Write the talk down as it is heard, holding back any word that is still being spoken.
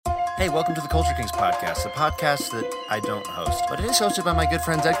Hey, welcome to the Culture Kings podcast, the podcast that I don't host. But it is hosted by my good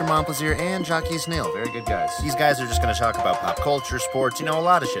friends Edgar Montplaisir and Jacques Neal. Very good guys. These guys are just going to talk about pop culture, sports, a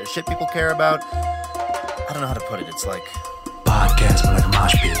lot of shit. Shit people care about. I don't know how to put it. It's like... Podcast but like a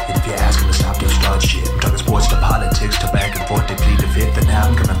mosh pit. And if you're asking to stop, they'll start shit. I'm talking sports to politics to back and forth. They plead the fifth, and now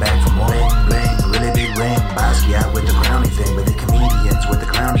I'm coming back for more. Bling, bling, really big ring. Basquiat with the crowny thing, but the comedians with the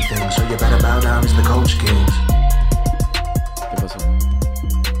clowny thing. So you better bow down, it's the Culture Kings. ¿Qué pasó?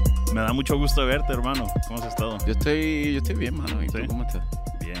 Me da mucho gusto verte, hermano. ¿Cómo has estado? Yo estoy bien, mano. ¿Y ¿Sí? tú cómo estás?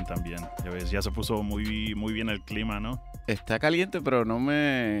 Bien, también. Ya ves, ya se puso muy bien el clima, ¿no? Está caliente, pero no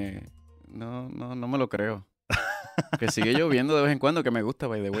me lo creo. Que sigue lloviendo de vez en cuando, que me gusta,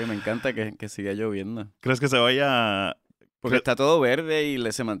 by the way. Me encanta que siga lloviendo. ¿Crees que se vaya Porque está todo verde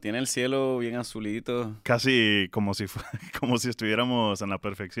y se mantiene el cielo bien azulito. casi como si estuviéramos en la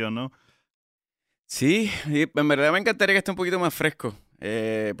perfección, ¿no? Sí, y en verdad me encantaría que esté un poquito más fresco.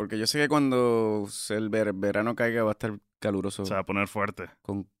 Porque yo sé que cuando el verano caiga va a estar caluroso. Se va a poner fuerte.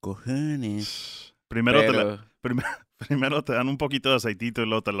 Con cojones. Primero Pero... te dan un poquito de aceitito y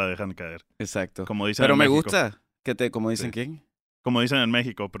luego te la dejan caer. Exacto. Como dicen Pero en me México. gusta. ¿Cómo dicen Sí. quién? Como dicen en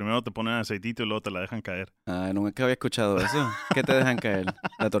México, primero te ponen aceitito y luego te la dejan caer. Ah, nunca había escuchado eso. ¿Qué te dejan caer?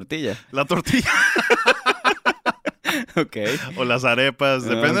 ¿La tortilla? La tortilla Ok. o las arepas,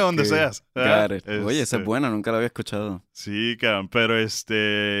 depende de donde Ok. seas. Got it. Oye, esa es buena, nunca la había escuchado. Sí, cabrón, pero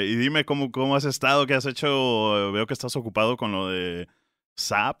y dime cómo has estado, qué has hecho. Veo que estás ocupado con lo de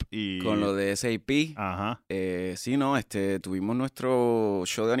SAP y... Con lo de SAP, Ajá, sí, no, tuvimos nuestro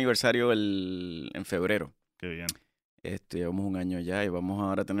show de aniversario en febrero. qué bien. Llevamos un año ya y vamos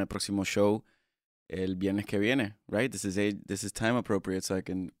ahora a tener el próximo show el viernes que viene, right? This is time appropriate, so I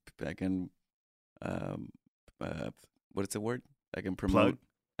can what is the word? I can promote,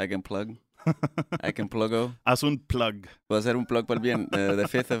 I can plug, I can pluggo. Haz un plug. ¿Puedo hacer un plug para el bien? The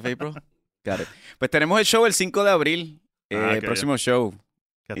 5th of April? Got it. Pues tenemos el show el 5 de abril, el qué próximo show.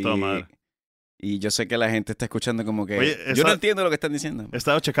 Que a toda madre. Y yo sé que la gente está escuchando como que... Oye, yo no entiendo lo que están diciendo. He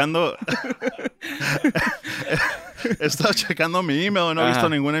estado checando... He estado checando mi email, no he visto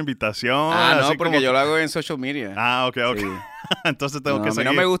ninguna invitación. No, así porque como... yo lo hago en social media. Ok. Sí. Entonces tengo No, que a mí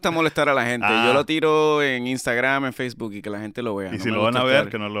seguir. no me gusta molestar a la gente. Ah. Yo lo tiro en Instagram, en Facebook y que la gente lo vea. Y No si me lo van gusta a ver,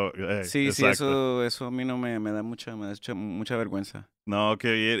 estar- que no lo... Sí, exacto. eso a mí no me da mucha vergüenza. No,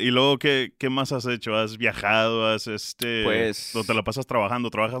 qué bien. Y luego, ¿qué más has hecho? ¿Has viajado? Pues- ¿O te la pasas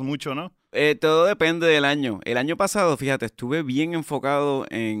trabajando? ¿Trabajas mucho, no? Todo depende del año. El año pasado, fíjate, estuve bien enfocado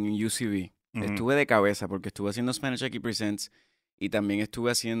en UCB. Ujú. Estuve de cabeza porque estuve haciendo Spanish Aquí Presents y también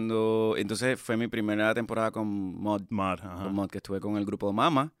estuve haciendo... Entonces fue mi primera temporada con Mod, Ajá. que estuve con el grupo de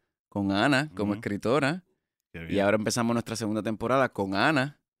Mama, con Ana como Ujú. escritora. Qué Y bien. ahora empezamos nuestra segunda temporada con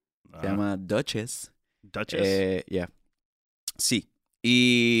Ana, se Ajá. llama Duchess. Duchess. Yeah. Sí.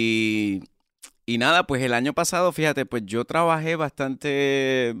 Y nada, pues el año pasado, fíjate, pues yo trabajé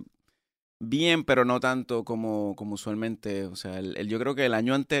bastante bien, pero no tanto como usualmente. O sea, yo creo que el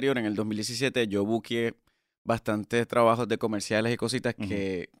año anterior, en el 2017, yo buqueé bastantes trabajos de comerciales y cositas Ujú.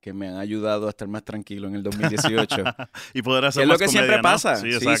 que me han ayudado a estar más tranquilo en el 2018. Y poder hacer Que es lo más que comedia, siempre ¿no? pasa.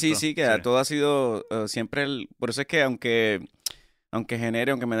 Sí, Sí, que todo ha sido siempre por eso es que aunque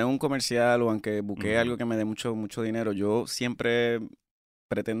me den un comercial o aunque buquee Ujú. algo que me dé mucho dinero, yo siempre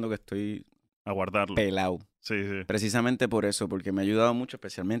pretendo que estoy A guardarlo. pelado. Sí. Precisamente por eso, porque me ha ayudado mucho,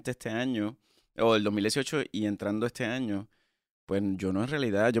 especialmente este año, o el 2018 y entrando este año. Pues yo no, en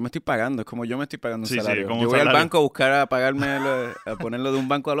realidad, yo me estoy pagando, es como yo me estoy pagando un Sí, salario. como Yo un voy al salario. banco a buscar a pagarme, a ponerlo de un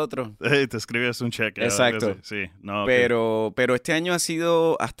banco al otro. Te escribes un cheque. Exacto. Sí. No, Pero este año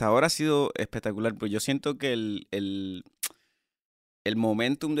hasta ahora ha sido espectacular. Pues yo siento que el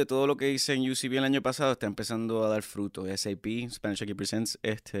momentum de todo lo que hice en UCB el año pasado está empezando a dar fruto. SAP, Spanish Aquí Presents,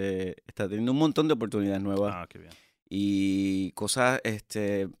 está teniendo un montón de oportunidades nuevas qué bien. y cosas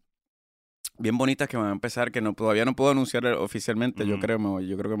bien bonitas que van a empezar que todavía no puedo anunciar oficialmente. Yo Ujú.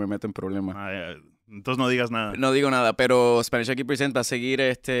 creo que me meto en problemas. Entonces no digas nada. No digo nada, pero Spanish Aquí Presents va a seguir,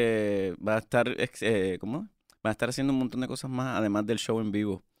 va a estar, ¿cómo? Va a estar haciendo un montón de cosas más, además del show en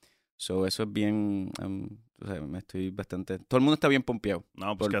vivo. So, eso es bien, o sea, me estoy bastante... Todo el mundo está bien pompeado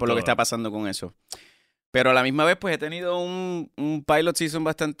No, pues por lo que está pasando con eso. Pero a la misma vez, pues, he tenido un pilot season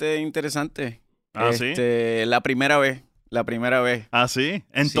bastante interesante. ¿Sí? La primera vez. ¿Sí?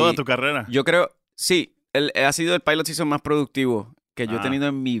 En Sí. toda tu carrera. Yo creo, sí, ha sido el pilot season más productivo que yo he tenido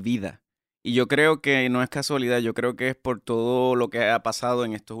en mi vida. Y yo creo que no es casualidad, yo creo que es por todo lo que ha pasado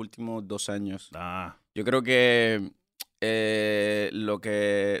en estos últimos 2 años. Yo creo que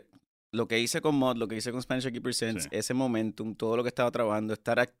lo que hice con Mod, lo que hice con Spanish Aquí Presents, Sí. ese momentum, todo lo que estaba trabajando,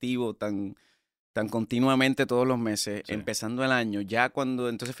 estar activo tan tan continuamente todos los meses, Sí. empezando el año, ya cuando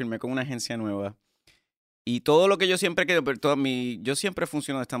entonces firmé con una agencia nueva. Y todo lo que yo siempre quiero, pero yo siempre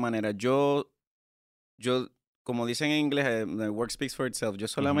funciono de esta manera. Yo, como dicen en inglés, the work speaks for itself. Yo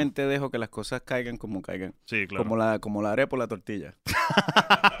solamente dejo que las cosas caigan como caigan. Sí, claro. Como la arepa o la tortilla.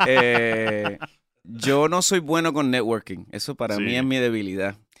 Yo no soy bueno con networking. Eso para Sí. mí es mi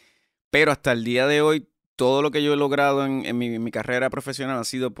debilidad. Pero hasta el día de hoy, todo lo que yo he logrado en mi carrera profesional ha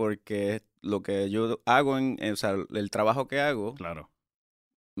sido porque lo que yo hago, o sea, el trabajo que hago Claro.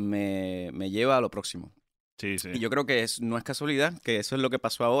 me lleva a lo próximo. Sí, sí. Y yo creo que no es casualidad, que eso es lo que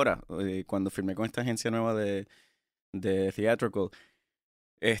pasó ahora, cuando firmé con esta agencia nueva de Theatrical.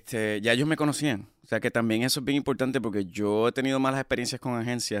 Ya ellos me conocían. O sea, que también eso es bien importante porque yo he tenido malas experiencias con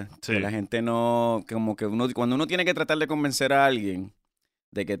agencias. Sí. Que la gente no... Como que cuando uno tiene que tratar de convencer a alguien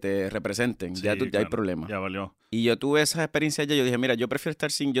de que te representen, Sí, ya hay claro. problemas. Ya valió. Y yo tuve esas experiencias ya. Yo dije, mira, yo prefiero estar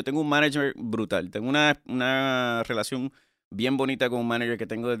sin... Yo tengo un manager brutal. Tengo una relación bien bonita con un manager que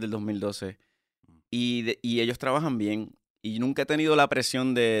tengo desde el 2012. Y ellos trabajan bien. Y nunca he tenido la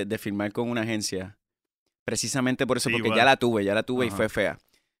presión de firmar con una agencia. Precisamente por eso, Sí, porque igual. ya la tuve y Ajá. fue fea.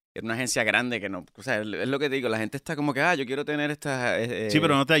 Era una agencia grande que no... O sea, es lo que te digo. La gente está como que, yo quiero tener esta... Sí,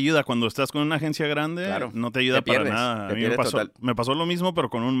 pero no te ayuda. Cuando estás con una agencia grande, Claro. no te ayuda Te pierdes, para nada. te A mí pierdes total. me pasó lo mismo, pero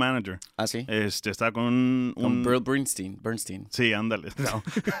con un manager. Ah, sí. Estaba con Con un... Burl Bernstein. Sí, ándale. No.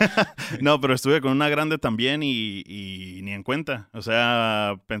 No, pero estuve con una grande también y ni en cuenta. O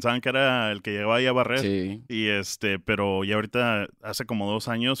sea, pensaban que era el que llegaba ahí a barrer. Sí. Y pero ya ahorita, hace como 2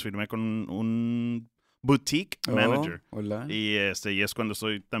 años, firmé con un boutique manager. Hola. Y es cuando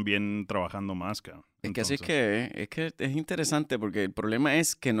estoy también trabajando más, cabrón. Es que así Entonces, es que es interesante porque el problema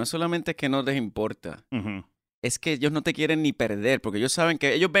es que no es solamente que no les importa, ujú. es que ellos no te quieren ni perder porque ellos saben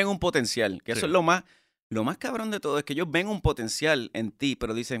que ellos ven un potencial, que eso Sí. es lo más cabrón de todo, es que ellos ven un potencial en ti,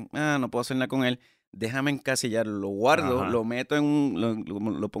 pero dicen, no puedo hacer nada con él, déjame encasillarlo, lo guardo, Ajá. lo meto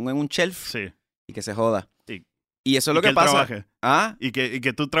lo pongo en un shelf Sí. y que se joda. Y- Y eso es y lo que él pasa. trabaje. ¿Ah? Y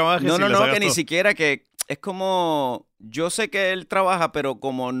que tú trabajes No, y no, les no, hagas que ni todo. siquiera que es como, yo sé que él trabaja, pero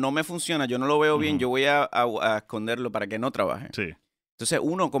como no me funciona, yo no lo veo bien, Ujú. yo voy a esconderlo para que no trabaje. Sí, Entonces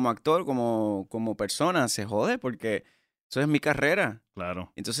uno como actor, como persona, se jode porque eso es mi carrera.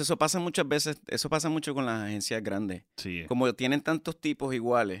 claro. Entonces eso pasa muchas veces, eso pasa mucho con las agencias grandes. Sí. Como tienen tantos tipos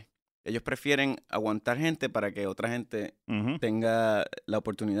iguales, ellos prefieren aguantar gente para que otra gente Ujú. tenga la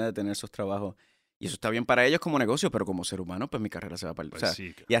oportunidad de tener esos trabajos. Y eso está bien para ellos como negocio, pero como ser humano, pues mi carrera se va para el... Pues o sea,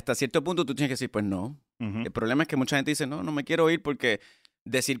 sí. y hasta cierto punto tú tienes que decir, pues no. Ujú. El problema es que mucha gente dice, no me quiero ir porque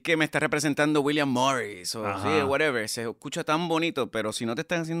decir que me está representando William Morris o Ajá. sí, whatever, se escucha tan bonito, pero si no te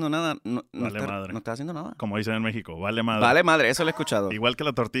están haciendo nada, no Vale madre. estás haciendo nada. Como dicen en México, vale madre. Vale madre, eso lo he escuchado. Igual que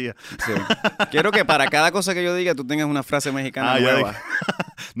la tortilla. Sí. Quiero que para cada cosa que yo diga tú tengas una frase mexicana Ya nueva.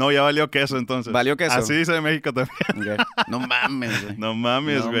 No, ya valió queso entonces. ¿Valió queso? Así dice en México también. Ok. No mames, güey. No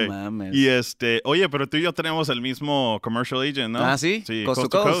mames, güey. No mames. Y oye, pero tú y yo tenemos el mismo commercial agent, ¿no? Ah, ¿sí? Sí, Coast to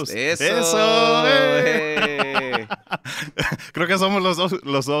Coast. Eso. ¡Eso! ¡Eh! Creo que somos los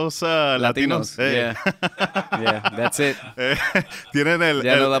dos latinos. Yeah. Yeah, that's it. Tienen el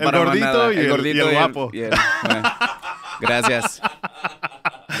Ya no da para más gordito, nada. y el guapo. Gracias.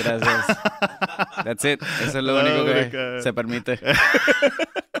 Gracias. That's it. Eso es lo único Hombre, que cara. se permite.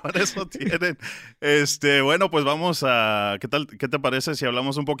 Por eso tienen. Bueno, pues vamos a... ¿Qué te parece si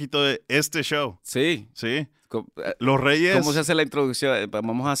hablamos un poquito de este show? Sí. ¿Sí? Co- Los Reyes... ¿Cómo se hace la introducción?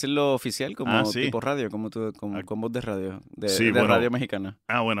 Vamos a hacerlo oficial, como Sí. tipo radio, como con voz de radio, Sí, de bueno. radio mexicana.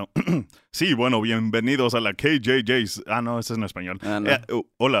 Bueno. Sí, bueno, bienvenidos a la KJJs. No, ese es en español. No.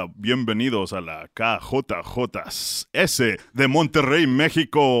 Hola, bienvenidos a la KJJS de Monterrey,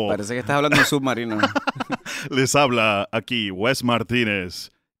 México. Parece que estás hablando de un submarino. Les habla aquí Wes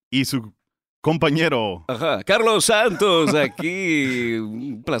Martínez y su compañero. Ajá. Carlos Santos, aquí.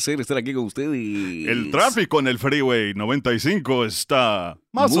 Un placer estar aquí con ustedes. El tráfico en el Freeway 95 está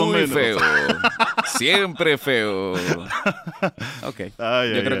más o Muy menos. feo. Siempre feo. Ok.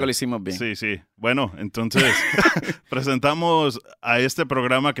 Yo creo que lo hicimos bien. Sí, sí. Bueno, entonces presentamos a este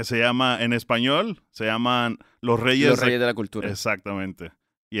programa que se llama, en español, se llaman Los Reyes. Los Reyes de la Cultura. Exactamente.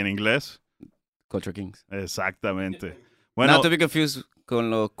 ¿Y en inglés? Culture Kings. Exactamente. Bueno, Not to be confused con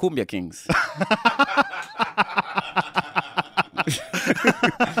los Cumbia Kings.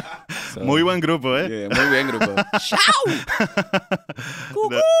 So, muy buen grupo, ¿eh? yeah, muy bien, grupo.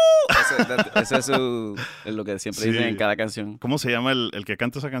 Ese es lo que siempre Sí. dicen en cada canción. ¿Cómo se llama el que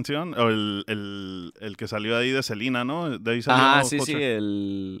canta esa canción? O el que salió ahí de Selena, ¿no? De ahí salió Sí, Culture.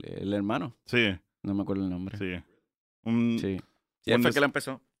 el hermano. Sí, No me acuerdo el nombre. sí. Sí. Y ahí fue que la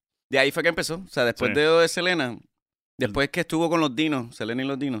empezó. De ahí fue que empezó. O sea, después Sí. de Selena, después que estuvo con los Dinos, Selena y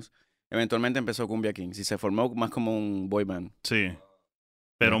los Dinos, eventualmente empezó Cumbia Kings y se formó más como un boy band. Sí.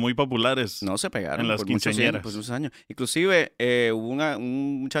 Pero muy populares. No se pegaron En las por muchos quinceañeras. años, por muchos años. Inclusive hubo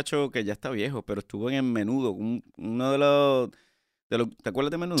un muchacho que ya está viejo, pero estuvo en Menudo, uno de los, ¿te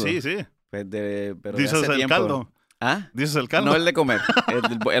acuerdas de Menudo? Sí, sí. Pues pero de ¿Dices hace el tiempo. caldo? ¿Ah? ¿Dices el caldo? No el de comer,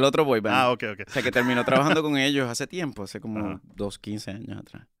 el otro boy band. Ah, ok. O sea, que terminó trabajando con ellos hace tiempo, hace como Ajá. 15 años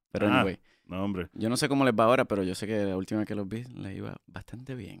atrás. Pero Ah. anyway, No, hombre. yo no sé cómo les va ahora, pero yo sé que la última vez que los vi les iba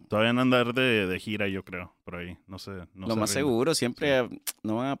bastante bien. Todavía van a andar de gira, yo creo, por ahí. No sé. No Lo sé más rinden. seguro, siempre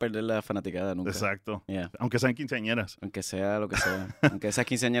no van a perder la fanaticada nunca. Exacto. Yeah. Aunque sean quinceañeras. Aunque sea lo que sea. Aunque esas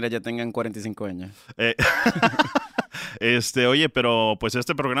quinceañeras ya tengan 45 años. Eh, oye, pero pues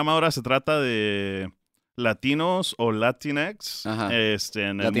este programa ahora se trata de latinos o Latinx Ajá. en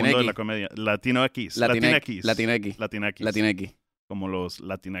el Latinx. mundo de la comedia. Latino X. Latinx. Latinx. Latinx. Como los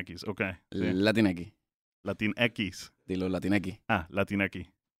Latinx. Ok. Sí. Latinx. Latinx. Dilo, Latinx. Ah, Latinx.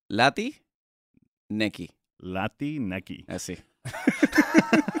 Lati, Neki. Latinx. Así.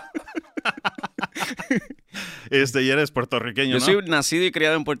 Y eres puertorriqueño, Yo ¿no? soy nacido y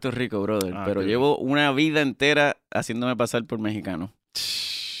criado en Puerto Rico, brother. Ah, pero qué llevo una vida entera haciéndome pasar por mexicano.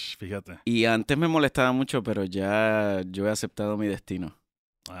 Fíjate. Y antes me molestaba mucho, pero ya yo he aceptado mi destino.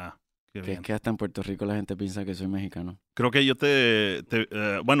 Ah, qué Que bien. es que hasta en Puerto Rico la gente piensa que soy mexicano. Creo que yo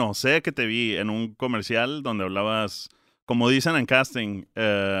bueno, sé que te vi en un comercial donde hablabas, como dicen en casting,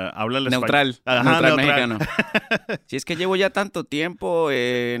 habla el Neutral. Ajá, neutral neutral. mexicano. Si es que llevo ya tanto tiempo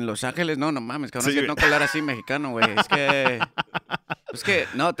en Los Ángeles, no mames, cabrón, Sí, es que güey. tengo que hablar así mexicano, güey. Es que,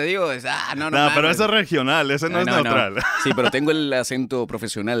 no, te digo, no No, pero mames. ese es regional, ese no Ah, es no. neutral. Sí, pero tengo el acento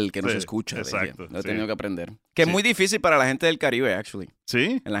profesional que no Sí, se escucha. exacto, Lo he sí. tenido que aprender. Que es Sí. muy difícil para la gente del Caribe, actually.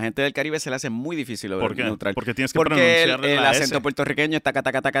 ¿Sí? En la gente del Caribe se le hace muy difícil ¿Por qué? neutral. Porque tienes que Porque pronunciar el la acento S. puertorriqueño es taca,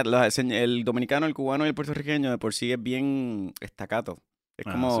 taca, taca. El dominicano, el cubano y el puertorriqueño de por sí es bien estacato. Es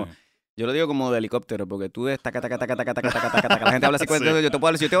Ah, como... sí. Yo lo digo como de helicóptero, porque tú es taca, taca, taca, taca, taca, taca, taca, taca. La gente habla así. Sí. Yo te puedo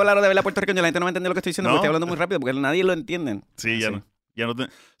hablar, si yo te voy a hablar de verdad puertorriqueño, la gente no va a entender lo que estoy diciendo No. porque estoy hablando muy rápido, porque nadie lo entiende. Sí, ya Así. no. Ya no te...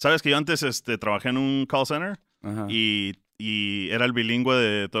 Sabes que yo antes trabajé en un call center Ajá. y era el bilingüe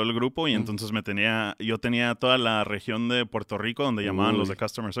de todo el grupo y Mm. entonces yo tenía toda la región de Puerto Rico donde llamaban los Uy. de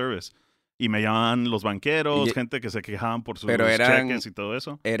Customer Service. Y me llamaban los banqueros, Y- gente que se quejaban por sus Pero eran- cheques y todo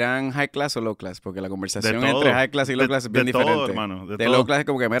eso. ¿Eran high class o low class? Porque la conversación De todo. entre high class y low class es bien de diferente. todo, hermano. De De todo. low class es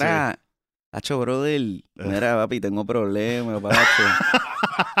como que, mira, hacho, brother, mira, papi, tengo problemas, pacho.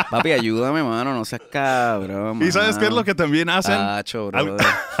 Papi, ayúdame, mano, no seas cabrón, ¿Y sabes qué es lo que también hacen? Hacho, Algo, brother.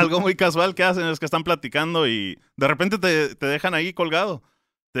 algo muy casual que hacen es que están platicando y de repente te dejan ahí colgado.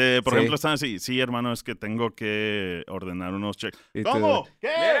 Por Sí. ejemplo, están así, sí, hermano, es que tengo que ordenar unos cheques. Y tú- ¿Cómo? ¿Qué?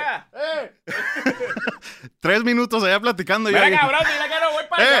 Mira. 3 minutos allá platicando. y yo Mira, ahí- cabrón, dile que no voy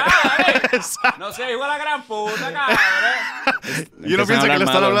para allá, dale. Exacto. No sé, hijo de la gran puta, cabrón. Y uno piensa que le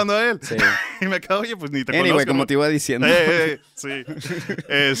están malo. hablando a él. Sí. Y me quedo, oye, pues ni te Anyway, conozco. como ¿no? te iba diciendo. Sí.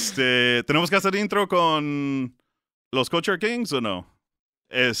 ¿Tenemos que hacer intro con los Culture Kings o no?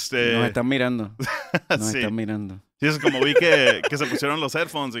 Nos están mirando. Nos sí. están mirando. Sí, es como vi que se pusieron los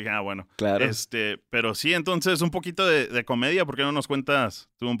headphones y dije, bueno. Claro. Pero sí, entonces un poquito de comedia, ¿por qué no nos cuentas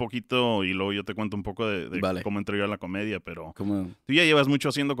tú un poquito y luego yo te cuento un poco de Vale. cómo entré yo a la comedia? Pero Como... tú ya llevas mucho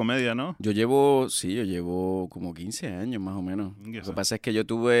haciendo comedia, ¿no? Yo llevo como 15 años más o menos. Lo Eso. que pasa es que yo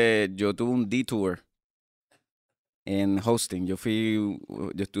tuve un detour en hosting. Yo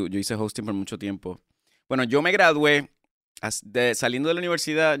hice hosting por mucho tiempo. Bueno, yo me gradué saliendo de la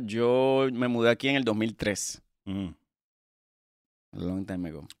universidad. Yo me mudé aquí en el 2003. Ujú. A long time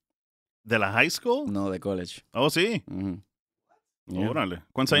ago. ¿De la high school? No, de college. Oh, sí. Ujú. Yeah. Órale.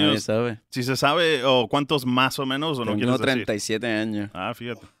 ¿Cuántos Nadie años? sabe. Si se sabe, o cuántos más o menos, o no Tengo quieres decir. 37 años. Ah,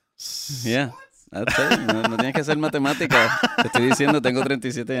 fíjate. Yeah. No tienes que hacer matemáticas. Te estoy diciendo, tengo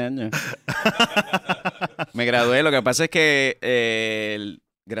 37 años. Me gradué. Lo que pasa es que,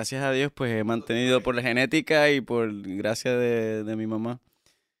 gracias a Dios, pues he mantenido por la genética y por gracia de mi mamá.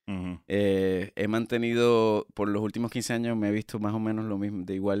 Ujú. He mantenido, por los últimos 15 años, me he visto más o menos lo mismo,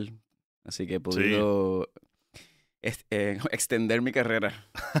 de igual. Así que he podido extender mi carrera,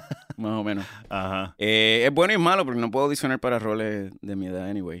 más o menos. Ajá. Es bueno y malo porque no puedo audicionar para roles de mi edad,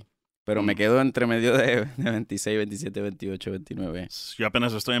 anyway. Pero me quedo entre medio de 26, 27, 28, 29. Yo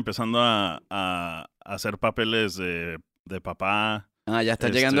apenas estoy empezando a hacer papeles de papá. Ah, ya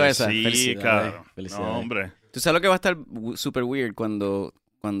estás llegando a esa. Sí, Felicidades, claro. felicidades. No, hombre. ¿Tú sabes lo que va a estar super weird cuando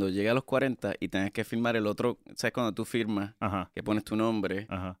llegue a los 40 y tengas que firmar el otro? ¿Sabes cuando tú firmas, Ajá, que pones tu nombre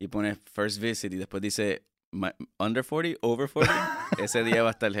ajá. y pones first visit y después dice Under 40, over 40, ese día va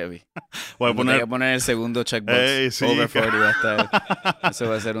a estar heavy. Voy a Cuando tenga que poner el segundo checkbox. Sí, over 40 va a estar. Eso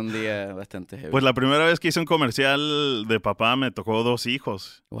va a ser un día bastante heavy. Pues la primera vez que hice un comercial de papá me tocó 2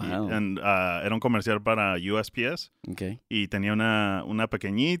 hijos. Wow. Era un comercial para USPS Okay. y tenía una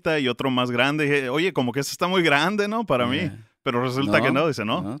pequeñita y otro más grande. Y dije, oye, como que este está muy grande, ¿no? Para mí. Yeah. Pero resulta que no, dice,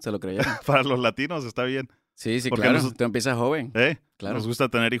 no. No, se lo creyeron. Para los latinos está bien. Sí, Porque claro. Tú empiezas joven. Claro. Nos gusta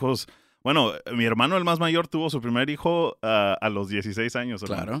tener hijos. Bueno, mi hermano, el más mayor, tuvo su primer hijo a los 16 años.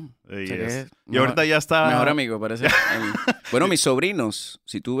 Claro. Y ahorita ya está... Mejor amigo, parece. Bueno, mis sobrinos,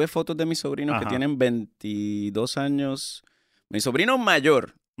 si tú ves fotos de mis sobrinos que tienen 22 años, mi sobrino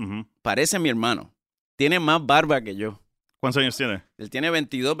mayor parece mi hermano. Tiene más barba que yo. ¿Cuántos años tiene? Él tiene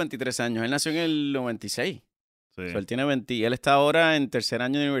 22, 23 años. Él nació en el 96. Sí. O sea, él tiene 20. Y él está ahora en tercer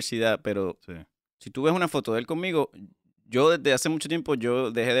año de universidad, pero Sí. si tú ves una foto de él conmigo... Yo desde hace mucho tiempo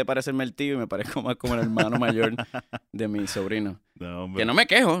yo dejé de parecerme el tío y me parezco más como el hermano mayor de mi sobrino. No, Que no me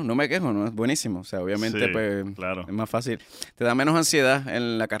quejo, no es buenísimo. O sea, obviamente Sí, pues claro. es más fácil. Te da menos ansiedad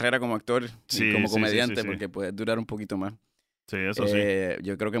en la carrera como actor Sí, y como sí, comediante sí. porque puedes durar un poquito más. Sí, eso sí.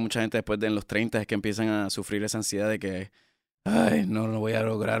 Yo creo que mucha gente después de en los 30 es que empiezan a sufrir esa ansiedad de que ay, no lo voy a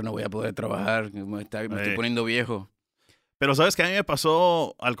lograr, no voy a poder trabajar, me estoy poniendo viejo. Pero sabes que a mí me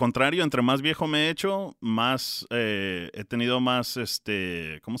pasó al contrario, entre más viejo me he hecho, más he tenido más,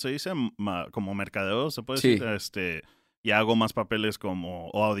 ¿cómo se dice? Como mercadeo, se puede Sí. decir, y hago más papeles como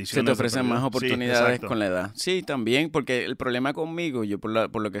o audiciones. Se te ofrecen más Sí, oportunidades exacto. con la edad. Sí, también, porque el problema conmigo, yo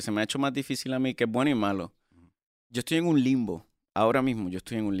por lo que se me ha hecho más difícil a mí, que es bueno y malo, yo estoy en un limbo. Ahora mismo yo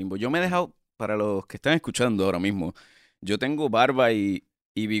estoy en un limbo. Yo me he dejado, para los que están escuchando ahora mismo, yo tengo barba y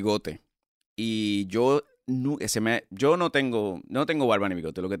bigote. Y yo no tengo barba ni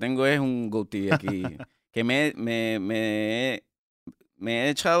bigote. Lo que tengo es un goatee aquí que me he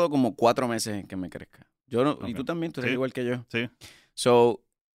echado como 4 meses en que me crezca. Yo no, Y tú también, tú eres igual que yo. Sí. So,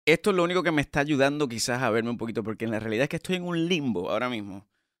 esto es lo único que me está ayudando quizás a verme un poquito, porque en la realidad es que estoy en un limbo ahora mismo,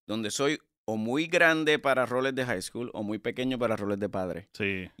 donde soy o muy grande para roles de high school o muy pequeño para roles de padre.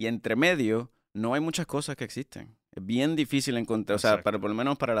 Sí. Y entre medio no hay muchas cosas que existen. Es bien difícil encontrar, o sea, por lo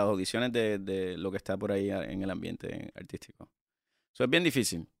menos para las audiciones de lo que está por ahí en el ambiente artístico. Eso es bien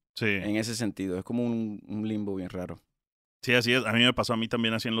difícil Sí. en ese sentido. Es como un limbo bien raro. Sí, así es. A mí me pasó a mí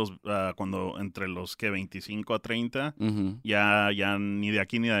también así en los, cuando entre los que 25 a 30, Ujú. ya ni de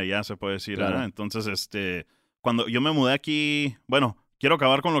aquí ni de allá se puede decir. Claro. ¿Verdad? Entonces, cuando yo me mudé aquí, bueno, quiero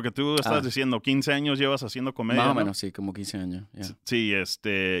acabar con lo que tú estás diciendo. 15 años llevas haciendo comedia, Más o ¿no? menos, sí, como 15 años. Yeah. Sí,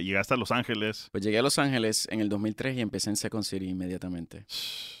 llegaste a Los Ángeles. Pues llegué a Los Ángeles en el 2003 y empecé en Second City inmediatamente.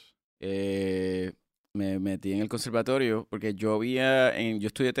 Me metí en el conservatorio porque yo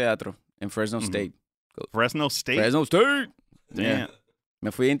estudié teatro en Fresno State. Fresno State. Fresno State. Damn. Yeah.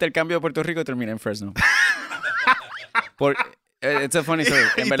 Me fui de intercambio a Puerto Rico y terminé en Fresno. It's a funny story.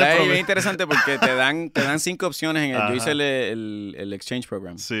 En verdad es bien interesante porque te dan 5 opciones. Yo hice el exchange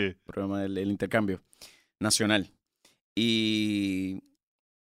program. Sí. Programa del intercambio nacional. Y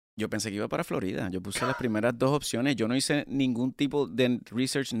yo pensé que iba para Florida. Yo puse las primeras 2 opciones. Yo no hice ningún tipo de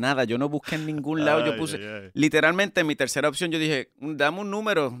research, nada. Yo no busqué en ningún lado. Yo puse, literalmente, mi tercera opción, yo dije, dame un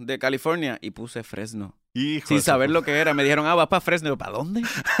número de California. Y puse Fresno. Hijo Sin saber lo que era. Me dijeron, vas para Fresno. Yo, ¿para dónde?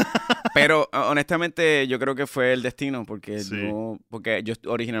 Pero, honestamente, yo creo que fue el destino. Porque yo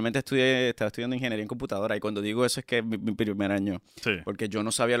originalmente estaba estudiando ingeniería en computadora. Y cuando digo eso es que es mi primer año. Sí. Porque yo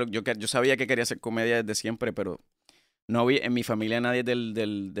no sabía yo sabía que quería hacer comedia desde siempre, pero no había en mi familia nadie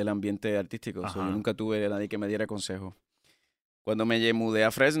del ambiente artístico. So, yo nunca tuve a nadie que me diera consejo. Cuando me mudé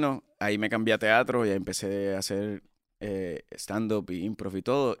a Fresno, ahí me cambié a teatro y ahí empecé a hacer stand-up y improv y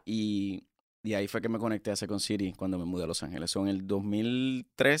todo. Y ahí fue que me conecté a Second City cuando me mudé a Los Ángeles. En el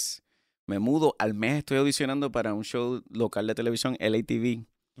 2003 me mudo. Al mes estoy audicionando para un show local de televisión, LATV.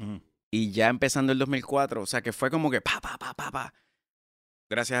 Y ya empezando el 2004, o sea que fue como que pa.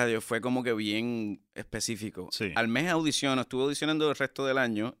 Gracias a Dios, fue como que bien específico. Sí. Al mes estuve audicionando el resto del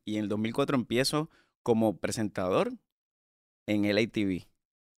año y en el 2004 empiezo como presentador en LATV.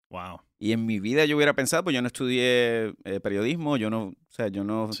 Wow. Y en mi vida yo hubiera pensado, pues yo no estudié periodismo, yo no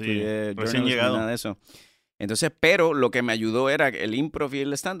estudié recién llegado. nada de eso. Entonces, pero lo que me ayudó era el improv y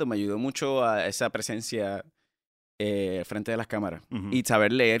el stand-up, me ayudó mucho a esa presencia frente de las cámaras. Y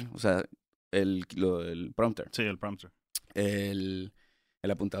saber leer, o sea, el prompter. Sí, el prompter. El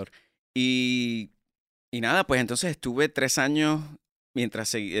apuntador. Y nada, pues entonces estuve 3 años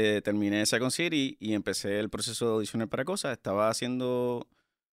mientras terminé Second City y empecé el proceso de audicionar para cosas. Estaba haciendo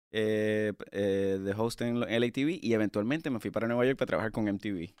de host en LATV y eventualmente me fui para Nueva York para trabajar con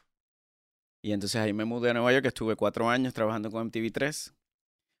MTV. Y entonces ahí me mudé a Nueva York, estuve 4 años trabajando con MTV3.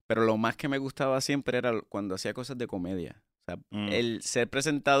 Pero lo más que me gustaba siempre era cuando hacía cosas de comedia. O sea, el ser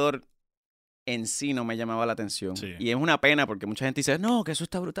presentador en sí no me llamaba la atención. Sí. Y es una pena porque mucha gente dice, no, que eso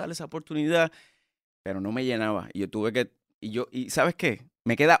está brutal, esa oportunidad. Pero no me llenaba. Y yo tuve que... ¿Y sabes qué?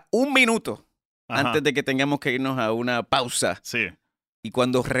 Me queda 1 minuto Ajá. antes de que tengamos que irnos a una pausa. Sí. Y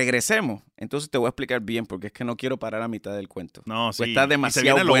cuando regresemos, entonces te voy a explicar bien porque es que no quiero parar a mitad del cuento. No, Pues sí. está Y demasiado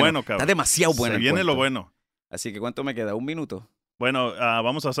se viene lo bueno. bueno, cabrón. Está demasiado bueno Se el viene lo cuento. bueno. Así que ¿cuánto me queda? 1 minuto. Bueno,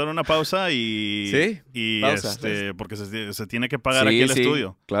 vamos a hacer una pausa y... ¿Sí? Y Pausa. porque se tiene que pagar aquí el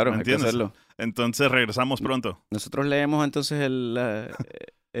estudio. Claro, ¿Me hay que entiendes? hacerlo. Entonces regresamos pronto. Nosotros leemos entonces en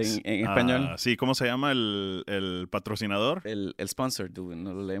español Sí, ¿cómo se llama el patrocinador? el sponsor.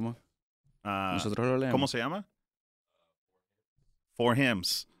 ¿No lo leemos? Ah, Nosotros lo leemos. ¿Cómo se llama? For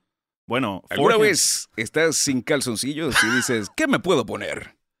Hims. Bueno, ¿Alguna For Hims. vez estás sin calzoncillos y dices, ¿qué me puedo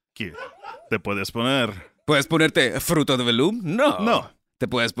poner? ¿Qué? Te puedes poner... ¿Puedes ponerte Fruto de Loom? No. No. ¿Te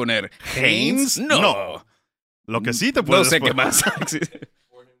puedes poner Hanes? Hanes? No. No. Lo que sí te puedes No sé qué poner. más.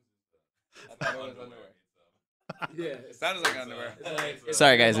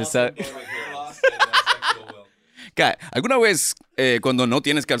 Sorry, guys. ¿Alguna vez cuando no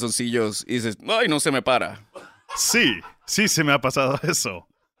tienes calzoncillos y dices, ay, no se me para? Sí, se me ha pasado eso.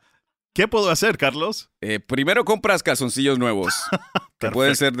 ¿Qué puedo hacer, Carlos? Primero compras calzoncillos nuevos. Que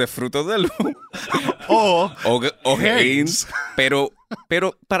pueden ser de Fruto de Loom O o Hanes. Pero,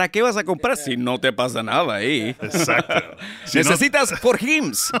 ¿para qué vas a comprar si no te pasa nada ahí? Exacto. Si no- Necesitas For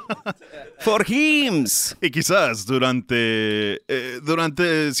Hims. For Hims. y quizás durante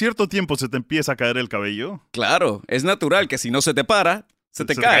cierto tiempo se te empieza a caer el cabello. Claro, es natural que si no se te para, se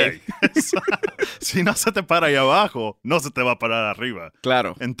te cae. Si no se te para ahí abajo, no se te va a parar arriba.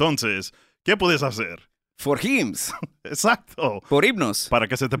 Claro. Entonces, ¿qué puedes hacer? For Hims. Exacto. Por himnos. Para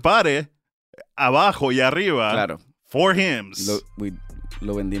que se te pare abajo y arriba. Claro. For Hims.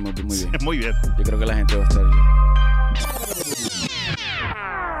 Lo vendimos muy bien. Muy bien. Yo creo que la gente va a estar...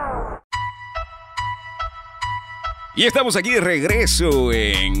 Y estamos aquí de regreso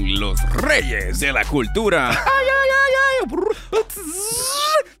en Los Reyes de la Cultura. ¡Ay, ay, ay, ay!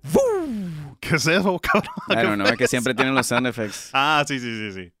 ¿Qué es eso, cabrón? Claro, no, es que siempre tienen los sound effects. Ah, sí.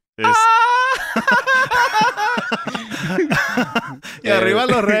 Y arriba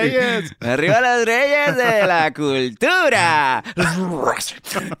los reyes. ¡Arriba los Reyes de la Cultura!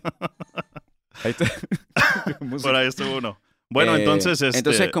 Ahí está. Por ahí estuvo uno. Bueno, entonces...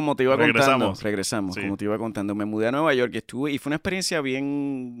 entonces, como te iba contando, regresamos. regresamos, Sí. como te iba contando, me mudé a Nueva York y fue una experiencia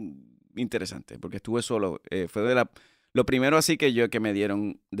bien interesante, porque estuve solo. Fue lo primero así que me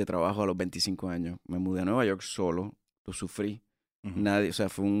dieron de trabajo a los 25 años. Me mudé a Nueva York solo, lo sufrí. Ujú. Nadie, o sea,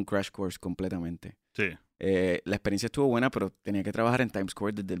 fue un crash course completamente. Sí. La experiencia estuvo buena, pero tenía que trabajar en Times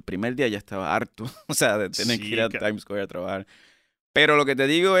Square. Desde el primer día ya estaba harto, o sea, de tener que ir a Times Square a trabajar. Pero lo que te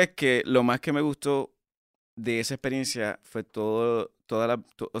digo es que lo más que me gustó de esa experiencia fue o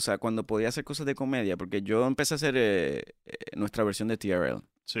sea, cuando podía hacer cosas de comedia, porque yo empecé a hacer nuestra versión de TRL.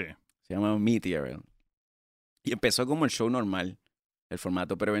 Sí. Se llama Mi TRL. Y empezó como el show normal, el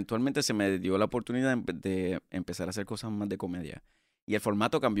formato, pero eventualmente se me dio la oportunidad de empezar a hacer cosas más de comedia. Y el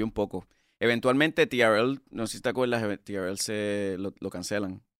formato cambió un poco. Eventualmente TRL, no sé si te acuerdas, TRL lo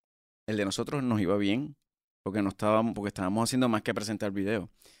cancelan. El de nosotros nos iba bien, porque estábamos haciendo más que presentar video.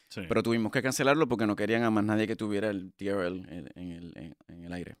 Sí. Pero tuvimos que cancelarlo porque no querían a más nadie que tuviera el TRL en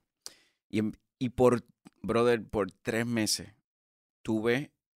el aire. Y por 3 meses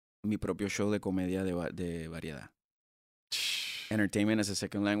tuve mi propio show de comedia de variedad. Entertainment as a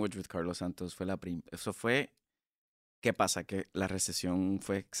Second Language with Carlos Santos fue eso fue... ¿Qué pasa? Que la recesión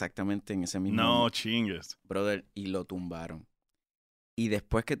fue exactamente en ese mismo No momento, chingues. brother, y lo tumbaron. Y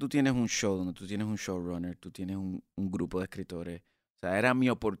después que tú tienes un show, donde tú tienes un showrunner, tú tienes un grupo de escritores, o sea, era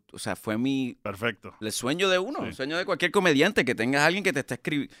fue Perfecto. el sueño de uno, Sí. el sueño de cualquier comediante, que tengas a alguien que te esté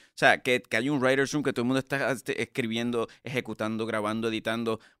escribiendo, o sea, que haya un writer's room, que todo el mundo está escribiendo, ejecutando, grabando,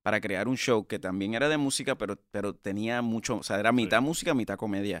 editando, para crear un show que también era de música, pero tenía mucho, o sea, era mitad música, mitad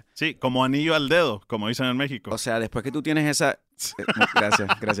comedia. Sí, como anillo al dedo, como dicen en México. O sea, después que tú tienes esa...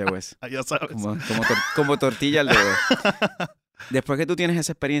 gracias, Wes. Ya sabes. Como tortilla al dedo. Después que tú tienes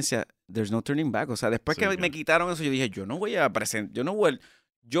esa experiencia, there's no turning back. O sea, después Sí, que claro. me quitaron eso, yo dije, yo no voy a presentar,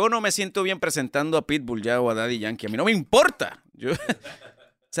 yo no me siento bien presentando a Pitbull ya o a Daddy Yankee. A mí no me importa. O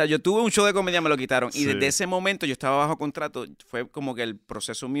sea, yo tuve un show de comedia, me lo quitaron. Y Sí. desde ese momento yo estaba bajo contrato. Fue como que el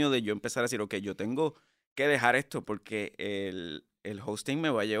proceso mío de yo empezar a decir, ok, yo tengo que dejar esto porque el hosting me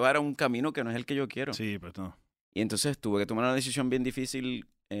va a llevar a un camino que no es el que yo quiero. Sí, pero no. Y entonces tuve que tomar una decisión bien difícil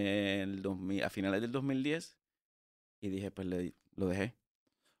a finales del 2010 y dije, pues lo dejé.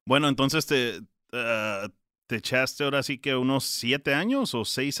 Bueno, entonces te te echaste ahora sí que unos 7 años o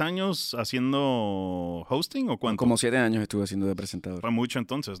 6 años haciendo hosting o cuánto? Como 7 años estuve haciendo de presentador. Fue mucho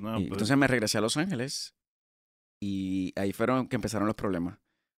entonces, ¿no? Y entonces me regresé a Los Ángeles y ahí fueron que empezaron los problemas.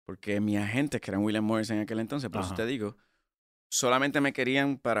 Porque mi agente, que era William Morris en aquel entonces, por eso te digo, solamente me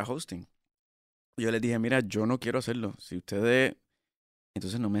querían para hosting. Yo les dije, mira, yo no quiero hacerlo. Si ustedes...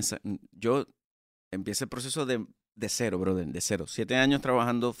 Entonces yo empecé el proceso de cero, brother, de cero. 7 años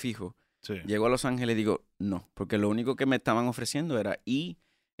trabajando fijo. Sí. Llego a Los Ángeles y digo, no, porque lo único que me estaban ofreciendo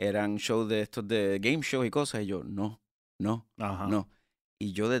eran shows de estos de game shows y cosas, y yo, no.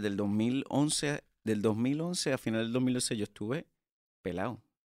 Y yo desde el 2011 a final del 2012, yo estuve pelado.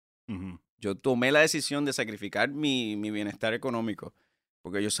 Yo tomé la decisión de sacrificar mi bienestar económico,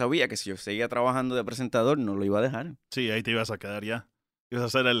 porque yo sabía que si yo seguía trabajando de presentador, no lo iba a dejar. Sí, ahí te ibas a quedar ya. Ibas a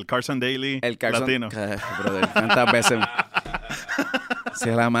hacer el Carson Daly latino. Brother, ¿cuántas veces?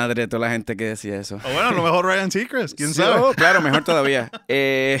 Sea la madre de toda la gente que decía eso. O bueno, a lo mejor Ryan Seacrest, ¿quién Sí, sabe? Claro, mejor todavía.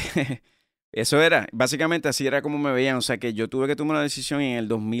 Eso era, básicamente así era como me veían. O sea que yo tuve que tomar una decisión y en el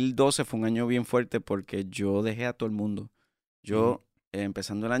 2012 fue un año bien fuerte porque yo dejé a todo el mundo. Yo,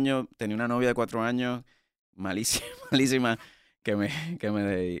 empezando el año, tenía una novia de 4 años, malísima,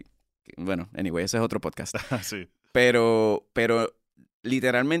 bueno, anyway, ese es otro podcast. Sí. Pero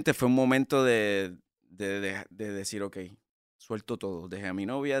literalmente fue un momento de decir, ok, suelto todo. Dejé a mi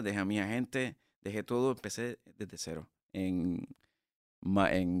novia, dejé a mi agente, dejé todo, empecé desde cero en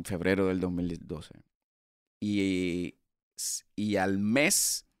febrero del 2012. Y al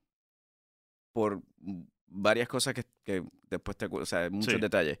mes, por varias cosas que después o sea, muchos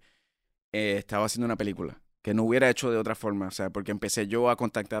detalles, estaba haciendo una película que no hubiera hecho de otra forma, o sea, porque empecé yo a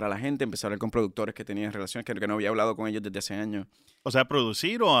contactar a la gente, empecé a hablar con productores que tenían relaciones, que no había hablado con ellos desde hace años. O sea,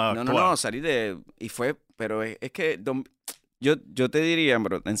 ¿producir o actuar? No, salí pero es que yo te diría,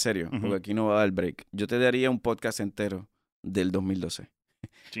 bro, en serio, porque aquí no va a dar break, yo te daría un podcast entero del 2012.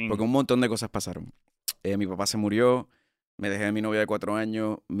 Porque un montón de cosas pasaron. Mi papá se murió, me dejé de mi novia de 4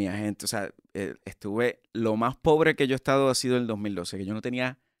 años, mi agente, o sea, estuve, lo más pobre que yo he estado ha sido el 2012, que yo no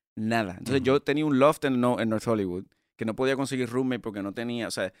tenía nada. Entonces yo tenía un loft en North Hollywood, que no podía conseguir roommate porque no tenía,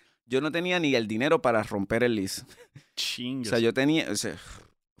 o sea, yo no tenía ni el dinero para romper el lease. O sea, yo tenía, o sea,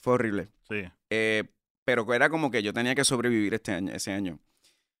 fue horrible. Sí. Pero era como que yo tenía que sobrevivir ese año.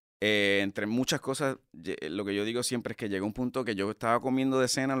 Entre muchas cosas, lo que yo digo siempre es que llegó un punto que yo estaba comiendo de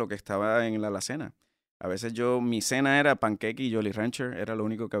cena lo que estaba en la alacena. A veces mi cena era pancake y Jolly Rancher, era lo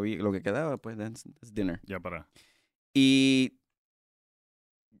único que había, lo que quedaba, pues that's dinner. Ya para. Y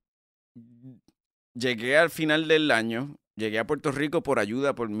llegué al final del año, llegué a Puerto Rico por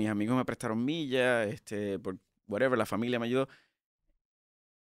ayuda, por mis amigos me prestaron millas, por whatever, la familia me ayudó.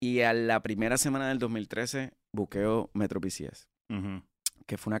 Y a la primera semana del 2013 buqueo Metro PCS.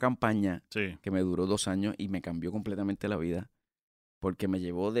 Que fue una campaña que me duró 2 años y me cambió completamente la vida. Porque me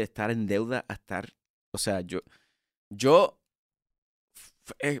llevó de estar en deuda a estar... O sea,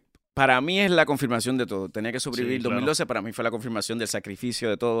 para mí es la confirmación de todo. Tenía que sobrevivir. Sí, 2012 para mí fue la confirmación del sacrificio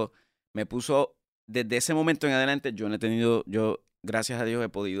de todo. Me puso... Desde ese momento en adelante yo gracias a Dios, he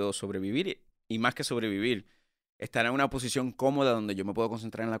podido sobrevivir. Y más que sobrevivir, estar en una posición cómoda donde yo me puedo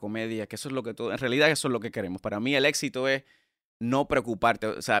concentrar en la comedia. Que eso es lo que todo... En realidad eso es lo que queremos. Para mí el éxito es... no preocuparte.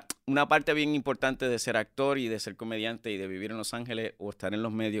 O sea, una parte bien importante de ser actor y de ser comediante y de vivir en Los Ángeles o estar en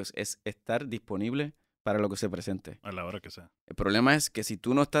los medios es estar disponible para lo que se presente. A la hora que sea. El problema es que si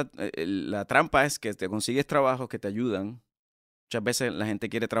tú no estás... la trampa es que te consigues trabajos que te ayudan. Muchas veces la gente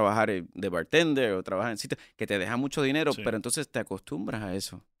quiere trabajar de bartender o trabajar en sitios que te dejan mucho dinero, pero entonces te acostumbras a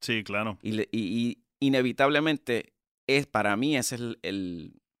eso. Sí, claro. Y inevitablemente, para mí, esa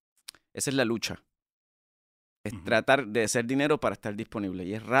es la lucha. Es tratar de hacer dinero para estar disponible.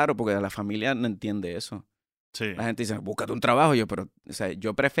 Y es raro porque la familia no entiende eso. Sí. La gente dice, búscate un trabajo. O sea,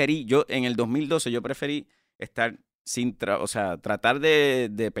 en el 2012 yo preferí estar tratar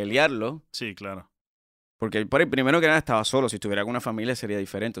de pelearlo. Sí, claro. Porque primero que nada estaba solo. Si estuviera con una familia sería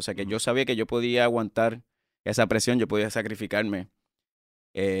diferente. O sea, que yo sabía que yo podía aguantar esa presión, yo podía sacrificarme.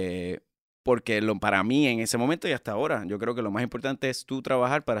 Porque para mí en ese momento y hasta ahora, yo creo que lo más importante es tú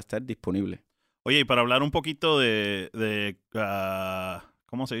trabajar para estar disponible. Oye, y para hablar un poquito de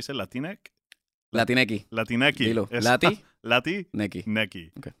 ¿cómo se dice? ¿Latinec? Latineki. Latineki. Dilo. Lati. Neki.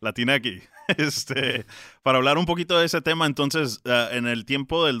 Okay. Latineki. Para hablar un poquito de ese tema, entonces, en el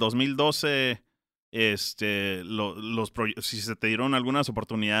tiempo del 2012, si se te dieron algunas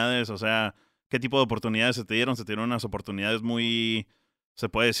oportunidades, o sea, ¿qué tipo de oportunidades se te dieron? Se te dieron unas oportunidades muy se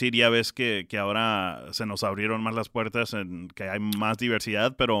puede decir, ya ves que ahora se nos abrieron más las puertas, que hay más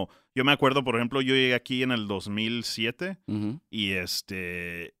diversidad, pero yo me acuerdo, por ejemplo, yo llegué aquí en el 2007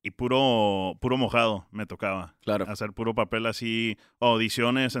 y puro mojado me tocaba. Claro. Hacer puro papel así,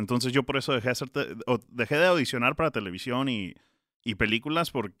 audiciones. Entonces yo por eso dejé de audicionar para televisión y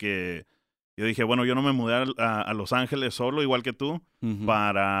películas, porque yo dije, bueno, yo no me mudé a Los Ángeles solo, igual que tú,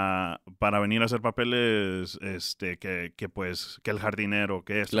 para venir a hacer papeles que el jardinero,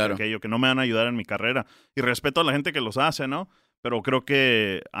 que esto, Claro. que aquello, que no me van a ayudar en mi carrera. Y respeto a la gente que los hace, ¿no? Pero creo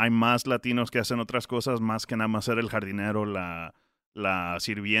que hay más latinos que hacen otras cosas más que nada más ser el jardinero, la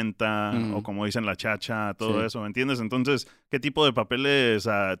sirvienta, o como dicen, la chacha, todo eso, ¿me entiendes? Entonces, ¿qué tipo de papeles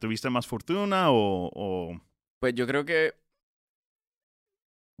tuviste más fortuna o...? Pues yo creo que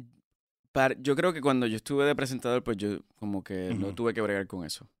cuando yo estuve de presentador, pues yo como que no tuve que bregar con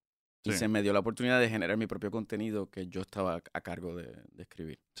eso. Y se me dio la oportunidad de generar mi propio contenido que yo estaba a cargo de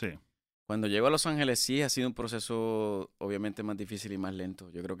escribir. Sí. Cuando llego a Los Ángeles sí ha sido un proceso obviamente más difícil y más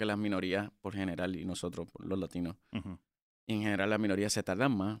lento. Yo creo que las minorías por general y nosotros, los latinos, en general las minorías se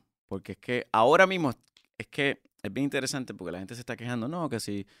tardan más. Porque es que ahora mismo es que es bien interesante porque la gente se está quejando, no, que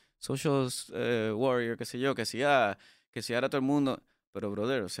si social warrior, qué sé yo, que si ahora todo el mundo. Pero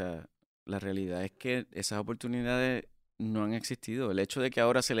brother, o sea, la realidad es que esas oportunidades no han existido. El hecho de que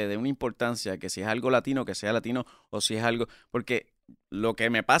ahora se le dé una importancia, que si es algo latino, que sea latino, o si es algo... Porque lo que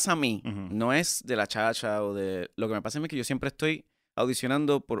me pasa a mí no es de la chacha o de... Lo que me pasa a mí es que yo siempre estoy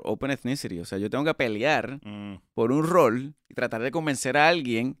audicionando por Open Ethnicity. O sea, yo tengo que pelear por un rol y tratar de convencer a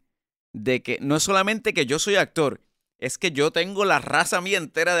alguien de que no es solamente que yo soy actor, es que yo tengo la raza mía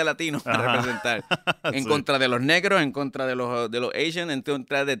entera de latinos para representar. En contra de los negros, en contra de los Asian, en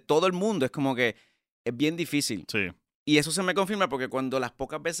contra de todo el mundo. Es como que es bien difícil. Sí. Y eso se me confirma porque cuando las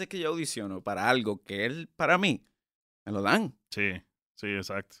pocas veces que yo audiciono para algo que es para mí, me lo dan. Sí,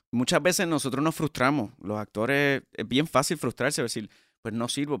 exacto. Muchas veces nosotros nos frustramos. Los actores, es bien fácil frustrarse, decir, pues no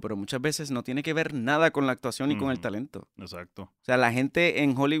sirvo, pero muchas veces no tiene que ver nada con la actuación ni con el talento. Exacto. O sea, la gente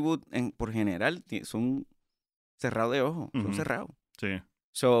en Hollywood, por general, son cerrados de ojos, son cerrados. Sí.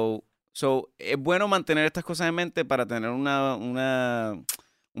 So, es bueno mantener estas cosas en mente para tener un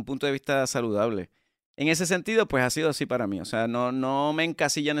punto de vista saludable. En ese sentido, pues ha sido así para mí. O sea, no me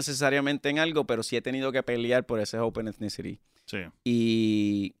encasilla necesariamente en algo, pero sí he tenido que pelear por ese Open Ethnicity. Sí.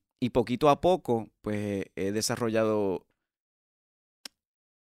 Y poquito a poco, pues he desarrollado...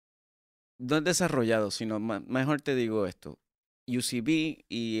 No he desarrollado, sino mejor te digo esto. UCB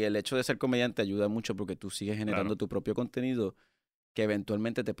y el hecho de ser comediante ayuda mucho porque tú sigues generando tu propio contenido que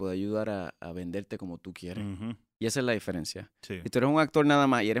eventualmente te puede ayudar a venderte como tú quieres. Y esa es la diferencia. Sí. Si tú eres un actor nada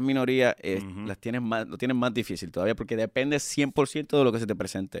más y eres minoría, lo tienes más difícil todavía porque depende 100% de lo que se te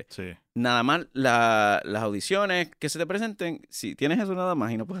presente. Sí. Nada más las audiciones que se te presenten, si tienes eso nada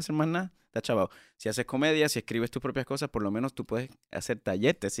más y no puedes hacer más nada, está chavado. Si haces comedia, si escribes tus propias cosas, por lo menos tú puedes hacer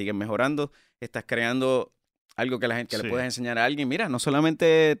talleres, te sigues mejorando, estás creando algo que la gente le puedes enseñar a alguien. Mira, no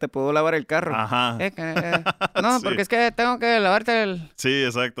solamente te puedo lavar el carro. Ajá. No, porque es que tengo que lavarte el... Sí,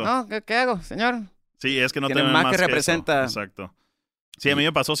 exacto. No, ¿qué hago, señor? Sí, es que no tiene te más que representa. Exacto. Sí, a mí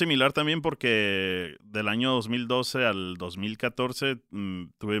me pasó similar también porque del año 2012 al 2014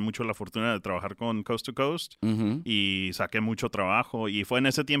 tuve mucho la fortuna de trabajar con Coast to Coast y saqué mucho trabajo. Y fue en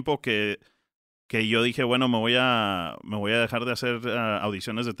ese tiempo que yo dije, bueno, me voy a dejar de hacer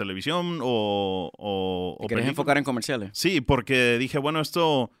audiciones de televisión o ¿Quieres enfocar en comerciales? Sí, porque dije, bueno,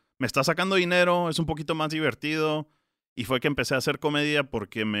 esto me está sacando dinero, es un poquito más divertido. Y fue que empecé a hacer comedia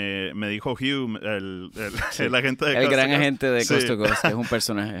porque me dijo Hugh, el agente de Coast to Coast. El gran agente de Coast to Coast, que es un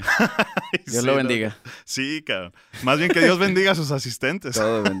personaje. Dios lo bendiga. Sí, cabrón. Más bien que Dios bendiga a sus asistentes.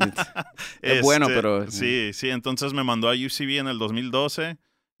 Todo bendito. Es bueno, pero... Sí, entonces me mandó a UCB en el 2012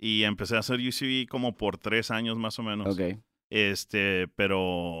 y empecé a hacer UCB como por 3 años más o menos. Ok.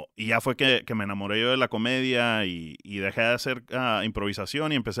 Pero... Y ya fue que me enamoré yo de la comedia y dejé de hacer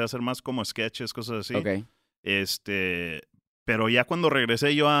improvisación y empecé a hacer más como sketches, cosas así. Ok. Pero ya cuando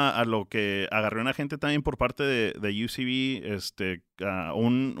regresé yo a lo que agarré una gente también por parte de UCB,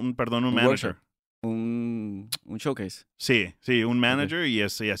 un manager. Workshop. Un showcase. Sí, un manager y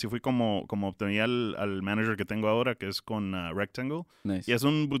así fui como obtení al manager que tengo ahora, que es con Rectangle. Nice. Y es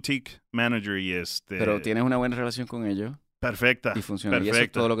un boutique manager y Pero tienes una buena relación con ellos. Perfecta. Y funciona. Perfecta. Y eso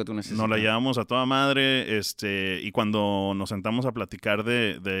es todo lo que tú necesitas. Nos la llevamos a toda madre, y cuando nos sentamos a platicar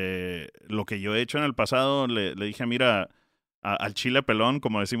de lo que yo he hecho en el pasado, le dije, mira, al chile pelón,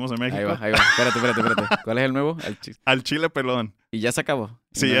 como decimos en México. Ahí va. Espérate. ¿Cuál es el nuevo? Al chile pelón. ¿Y ya se acabó?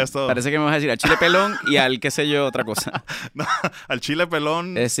 Sí, ya es todo. Parece que me vas a decir al chile pelón y al qué sé yo otra cosa. No, al chile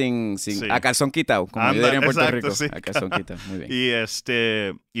pelón. Es sin Sí. a calzón quitado, como yo Anda, diría en Puerto exacto, Rico. sí. A calzón quitado, muy bien.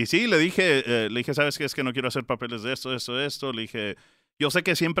 Y sí, le dije, ¿sabes qué? Es que no quiero hacer papeles de esto. Le dije, yo sé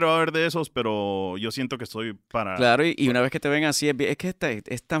que siempre va a haber de esos, pero yo siento que estoy para... Claro, y una vez que te ven así, es que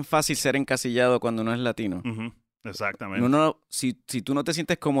es tan fácil ser encasillado cuando uno es latino. Ujú, exactamente. Si tú no te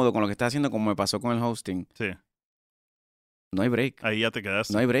sientes cómodo con lo que estás haciendo, como me pasó con el hosting, Sí, no hay break. ahí ya te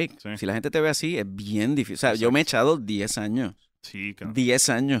quedaste. No hay break. Sí. Si la gente te ve así, es bien difícil. O sea, yo Exacto. me he echado 10 años. Sí, claro. 10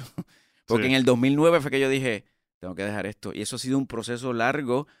 años. Porque Sí. en el 2009 fue que yo dije, tengo que dejar esto. Y eso ha sido un proceso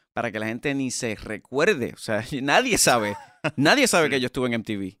largo para que la gente ni se recuerde. O sea, nadie sabe. Nadie sabe Sí. que yo estuve en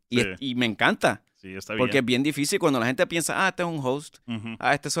MTV. Sí. Y me encanta. Sí, está Porque es bien. bien difícil cuando la gente piensa, este es un host. Ujú,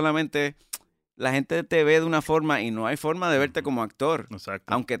 Este solamente... La gente te ve de una forma y no hay forma de verte como actor.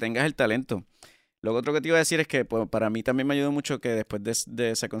 exacto. Aunque tengas el talento. Lo otro que te iba a decir es que pues, para mí también me ayudó mucho que después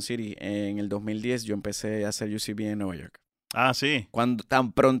de Second City, en el 2010, yo empecé a hacer UCB en Nueva York. Ah, sí. Cuando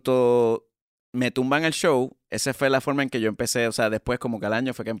tan pronto me tumban el show, esa fue la forma en que yo empecé, o sea, después como que al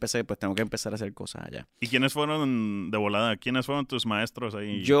año fue que empecé, pues tengo que empezar a hacer cosas allá. ¿Y quiénes fueron de volada? ¿Quiénes fueron tus maestros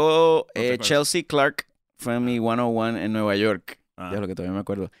ahí? Yo, ¿No te acuerdas? Chelsea Clark fue mi 101 en Nueva York. Ah. Ya es lo que todavía me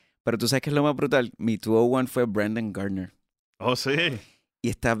acuerdo. Pero tú sabes que es lo más brutal. Mi 201 fue Brandon Gardner. Oh, sí. Y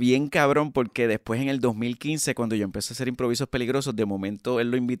está bien cabrón porque después en el 2015, cuando yo empecé a hacer improvisos peligrosos, de momento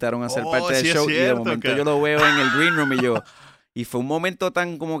él lo invitaron a ser Oh, parte del sí es show y de cierto, momento cara. yo lo veo en el green room y yo... Y fue un momento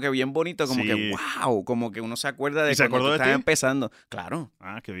tan como que bien bonito, como Sí. que wow, como que uno se acuerda de ¿Y se cuando acordó tú de estabas ti? empezando. Claro,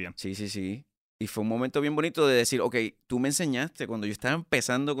 Ah, qué bien. sí. Y fue un momento bien bonito de decir, ok, tú me enseñaste cuando yo estaba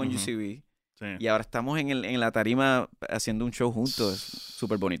empezando con Ujú. UCB Sí. y ahora estamos en la tarima haciendo un show juntos. Es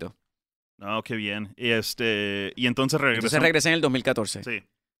súper bonito. No, qué bien. Y entonces regresó. Entonces regresé en el 2014. Sí.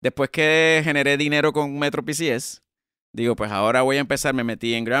 Después que generé dinero con Metro PCS, digo, pues ahora voy a empezar. Me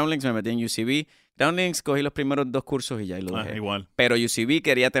metí en Groundlings, me metí en UCB. Groundlings cogí los primeros 2 cursos y ya y lo dejé. Igual. Pero UCB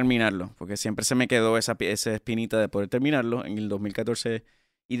quería terminarlo, porque siempre se me quedó esa espinita de poder terminarlo en el 2014.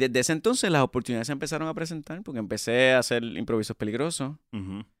 Y desde ese entonces las oportunidades se empezaron a presentar, porque empecé a hacer improvisos peligrosos.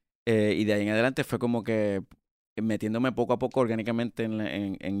 Ujú. Y de ahí en adelante fue como que metiéndome poco a poco orgánicamente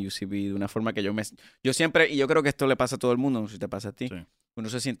en UCB de una forma que yo siempre, y yo creo que esto le pasa a todo el mundo, no sé si te pasa a ti, Sí. uno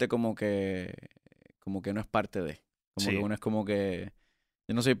se siente como que no es parte de, como Sí. que uno es como que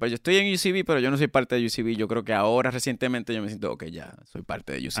yo estoy en UCB, pero yo no soy parte de UCB. Yo creo que ahora recientemente yo me siento, ok, ya soy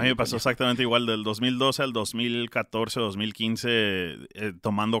parte de UCB. A mí me pasó coño. exactamente igual del 2012 al 2014, 2015,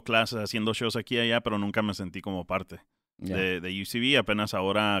 tomando clases, haciendo shows aquí y allá, pero nunca me sentí como parte Ya. de UCB. Apenas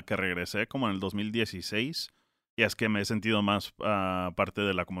ahora que regresé, como en el 2016, y es que me he sentido más parte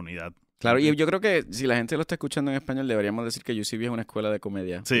de la comunidad. Claro, y yo creo que si la gente lo está escuchando en español, deberíamos decir que UCB es una escuela de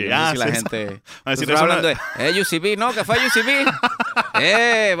comedia. Sí, Yo no sé si la sí, gente... A decir, Nosotros es hablando una- de, UCB, no, que fue UCB.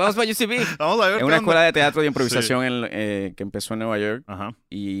 Vamos para UCB. Vamos a ver Es qué una onda. escuela de teatro y improvisación que empezó en Nueva York Ajá,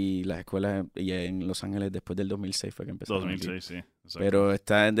 y las escuelas y en Los Ángeles después del 2006 fue que empezó. 2006, sí. exacto. Pero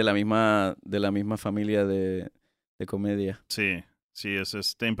está de la misma familia de comedia. Sí,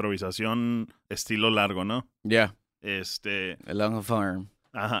 es improvisación estilo largo, ¿no? Ya, Ajá, Long Farm.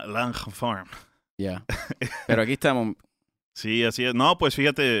 Lang Farm. Ya. Pero aquí estamos. Sí, así es. No, pues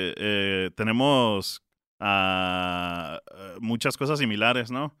fíjate, tenemos muchas cosas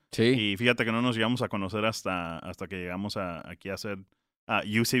similares, ¿no? Sí. Y fíjate que no nos llegamos a conocer hasta que llegamos aquí a hacer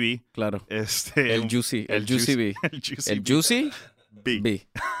UCB. Claro. El El Juicy. El Juicy B. El Juicy El Juicy B. B.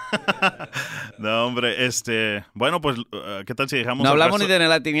 No, hombre, bueno, pues, ¿qué tal si dejamos No el hablamos ni resto? de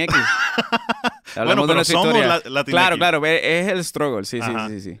Latinx. Bueno, Hablamos de pero nuestra somos historia. Latinx. Claro, es el struggle. Sí. Ajá.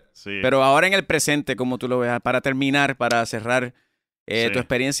 Sí. Sí. Pero ahora en el presente, como tú lo ves, para terminar, para cerrar, Sí. tu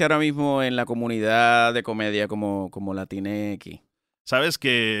experiencia ahora mismo en la comunidad de comedia como Latinx. Sabes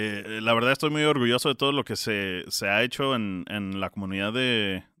que la verdad estoy muy orgulloso de todo lo que se ha hecho en la comunidad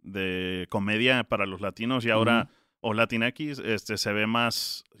de comedia para los latinos y ahora, o Latinx, se ve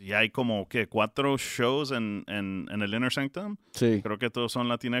más, ya hay como que 4 shows en el Inner Sanctum. Sí. Creo que todos son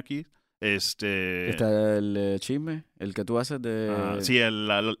Latinx. Está el chisme, el que tú haces de Sí,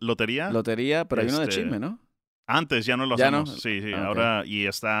 la lotería. lotería, pero hay uno de chisme, ¿no? Antes ya no lo ¿Ya hacemos. no? Sí, Ah, ok. ahora, y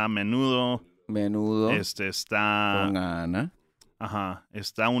está Menudo. Menudo Está. con Ana. Ajá.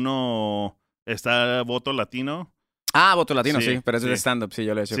 Está Voto Latino. Ah, Voto Latino, Sí, sí, pero ese es de sí. stand-up, sí,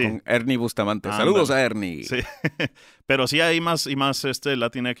 yo lo he hecho Sí. con Ernie Bustamante. Ándale. Saludos a Ernie. Sí. Pero sí hay más y más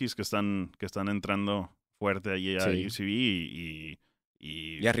Latinx que están entrando fuerte allí a Sí. UCB y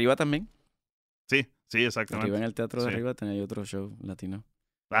Y arriba también. sí, exactamente. Arriba en el teatro de Sí. arriba tenía otro show latino.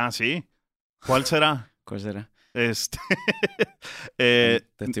 Ah, sí. ¿Cuál será? ¿Cuál será? Eh,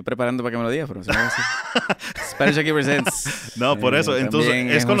 Te estoy preparando para que me lo digas, pero se me va a decir. Spanish Aquí Presents. No, por eso. Entonces, también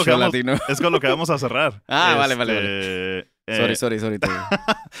es con, un lo que show vamos, latino. es con lo que vamos a cerrar. Vale. Sorry.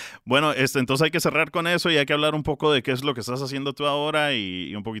 Bueno, entonces hay que cerrar con eso y hay que hablar un poco de qué es lo que estás haciendo tú ahora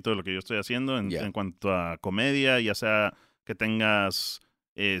y un poquito de lo que yo estoy haciendo en cuanto a comedia, ya sea que tengas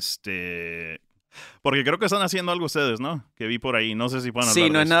porque creo que están haciendo algo ustedes, ¿no? Que vi por ahí. No sé si pueden hablar Sí,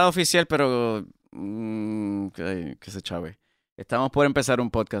 no de es eso. nada oficial, pero que se chave. Estamos por empezar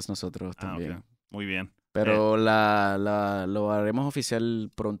un podcast nosotros también. Okay. Muy bien. Pero lo haremos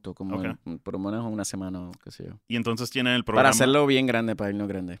oficial pronto, como Okay. por lo menos una semana o qué sé yo. Y entonces tienen el programa. Para hacerlo bien grande, para irnos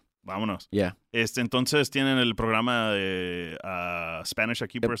grande. Vámonos. Ya. Entonces tienen el programa de Spanish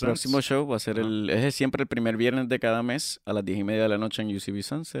Aquí El Presents. próximo show va a ser es siempre el primer viernes de cada mes a las 10:30 de la noche en UCB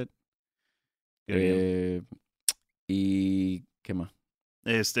Sunset. Qué bien. ¿Y qué más?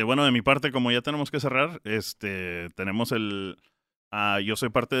 Bueno, de mi parte, como ya tenemos que cerrar, tenemos yo soy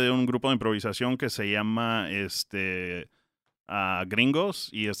parte de un grupo de improvisación que se llama Gringos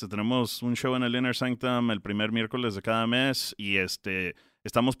y tenemos un show en el Inner Sanctum el primer miércoles de cada mes y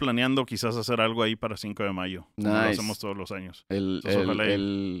estamos planeando quizás hacer algo ahí para 5 de mayo. Como lo hacemos todos los años.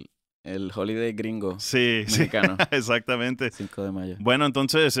 El holiday gringo sí, mexicano. Sí, exactamente. 5 de mayo. Bueno,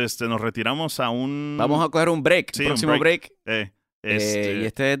 entonces nos retiramos a un... Vamos a coger un break, Sí, próximo un break. Y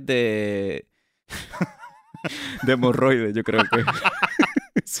este es de hemorroides, yo creo que.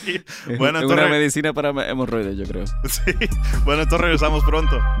 Sí. Bueno, es entonces... una medicina para hemorroides, yo creo. Sí. Bueno, entonces regresamos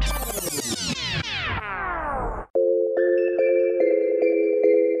pronto.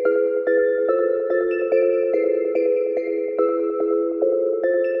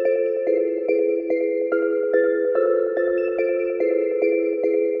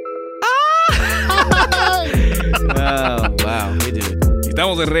 Wow, we did it.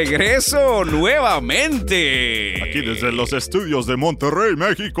 Estamos de regreso nuevamente. Aquí desde los estudios de Monterrey,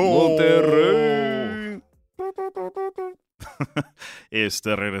 México. Monterrey.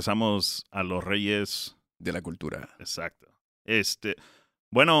 Regresamos a los reyes de la cultura. Exacto.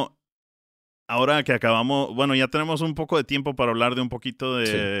 Bueno, ahora que acabamos, bueno, ya tenemos un poco de tiempo para hablar de un poquito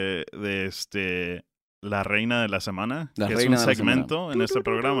de la reina de la semana, que es un segmento en este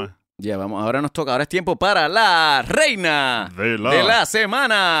programa. Ya, vamos, ahora nos toca, ahora es tiempo para la reina de la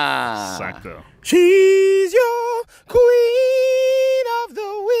semana. Exacto. She's your queen of the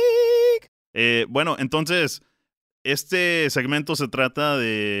week. Bueno, entonces, este segmento se trata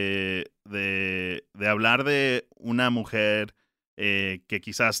de hablar de una mujer que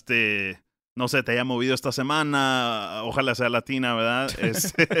quizás no sé, te haya movido esta semana, ojalá sea latina, ¿verdad?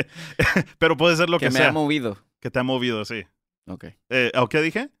 Pero puede ser lo que sea. Que me ha movido. Que te ha movido, sí. Ok. ¿O qué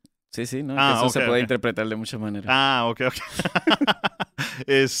dije? Sí, no, eso se puede interpretar de muchas maneras. Ok.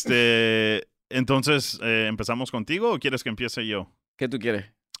 Entonces, ¿empezamos contigo o quieres que empiece yo? ¿Qué tú quieres?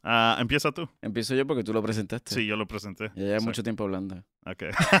 Empieza tú. Empiezo yo porque tú lo presentaste. Sí, yo lo presenté. Ya llevo mucho tiempo hablando. Ok.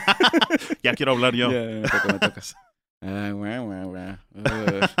 Ya quiero hablar yo. Me toca.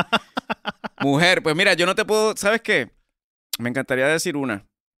 Mujer, pues mira, yo no te puedo... ¿Sabes qué? Me encantaría decir una,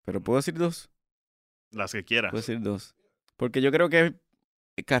 pero ¿puedo decir dos? Las que quieras. Puedo decir dos. Porque yo creo que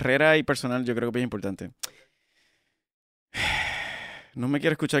carrera y personal, yo creo que es importante. No me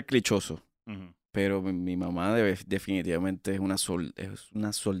quiero escuchar clichoso, pero mi mamá definitivamente es una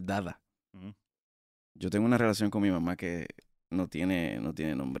soldada. Yo tengo una relación con mi mamá que no tiene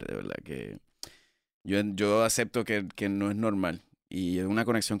nombre, de verdad. Que yo acepto que no es normal. Y es una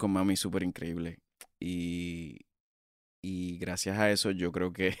conexión con mami súper increíble. Y gracias a eso yo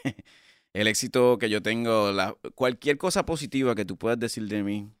creo que el éxito que yo tengo, cualquier cosa positiva que tú puedas decir de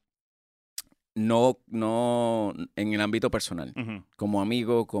mí, no en el ámbito personal, como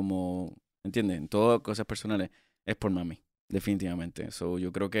amigo, como, ¿entiendes? En todas cosas personales, es por mami, definitivamente. So,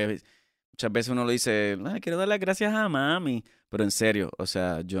 yo creo que muchas veces uno lo dice, quiero dar las gracias a mami, pero en serio, o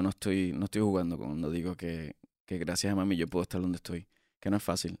sea, yo no estoy jugando cuando digo que gracias a mami yo puedo estar donde estoy, que no es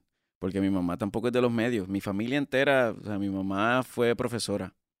fácil, porque mi mamá tampoco es de los medios, mi familia entera, o sea, mi mamá fue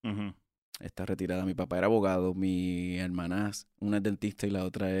profesora, está retirada, mi papá era abogado, mi hermana, una es dentista y la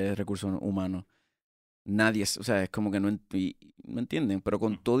otra es recursos humanos. Nadie, o sea, es como que no entienden, pero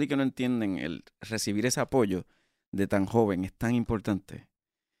con todo y que no entienden, el recibir ese apoyo de tan joven es tan importante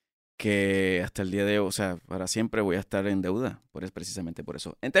que hasta el día de hoy, o sea, para siempre voy a estar en deuda, precisamente por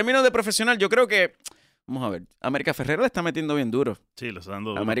eso. En términos de profesional, yo creo que, vamos a ver, América Ferrera le está metiendo bien duro. Sí, le está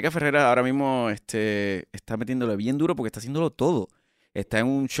dando duro. América Ferrera ahora mismo está metiéndole bien duro porque está haciéndolo todo. Está en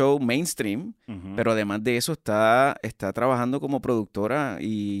un show mainstream, pero además de eso está trabajando como productora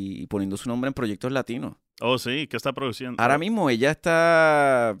y poniendo su nombre en proyectos latinos. Oh, sí, ¿qué está produciendo? Ahora mismo ella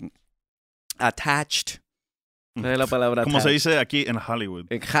está attached. ¿Cuál es la palabra? Como se attached? dice aquí en Hollywood.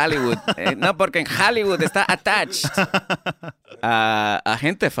 En Hollywood. No, porque en Hollywood está attached a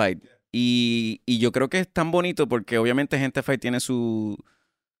Gentefight. Y yo creo que es tan bonito porque obviamente Gentefight tiene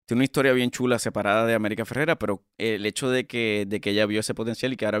una historia bien chula separada de América Ferrera, pero el hecho de que ella vio ese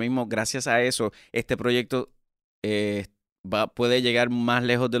potencial y que ahora mismo, gracias a eso, este proyecto puede llegar más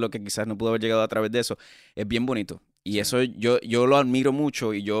lejos de lo que quizás no pudo haber llegado a través de eso, es bien bonito. Y eso yo lo admiro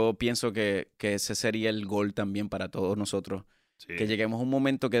mucho y yo pienso que ese sería el gol también para todos nosotros. Sí. Que lleguemos a un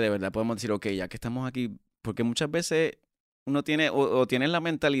momento que de verdad podemos decir, ok, ya que estamos aquí, porque muchas veces uno tiene o tienes la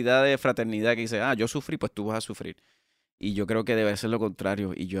mentalidad de fraternidad que dice, yo sufrí, pues tú vas a sufrir. Y yo creo que debe ser lo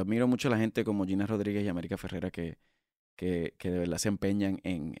contrario. Y yo admiro mucho a la gente como Gina Rodríguez y América Ferrera que de verdad se empeñan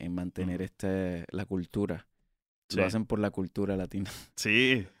en mantener la cultura. Sí. Lo hacen por la cultura latina.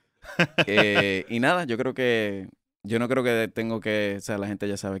 Sí. Y nada, yo no creo que o sea, la gente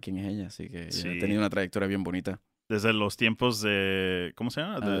ya sabe quién es ella, así que Sí. ella ha tenido una trayectoria bien bonita. Desde los tiempos de... ¿Cómo se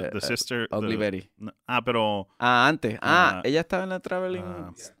llama? The Sister... Ugly Betty. Pero... Antes. Ella estaba en la Traveling...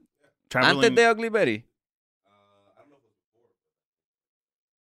 Traveling... Antes de Ugly Betty.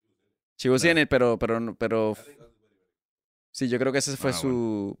 She was in it, pero... Sí, yo creo que ese fue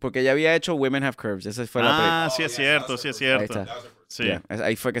su... Porque ella había hecho Women Have Curves. Esa fue la... sí es cierto, sí es cierto. Ahí está. Sí. Yeah,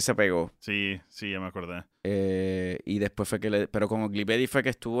 ahí fue que se pegó. Sí, ya me acordé. Y después fue que pero con Ugly Betty fue que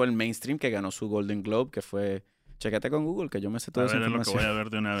estuvo el mainstream, que ganó su Golden Globe, que fue... Chécate con Google, que yo me sé toda esa información. Es lo que voy a ver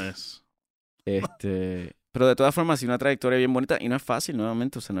de una vez. Pero de todas formas, sí, una trayectoria bien bonita. Y no es fácil,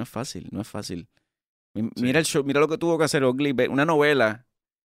 nuevamente. O sea, no es fácil. Mira el show, mira lo que tuvo que hacer Ugly Betty. Una novela.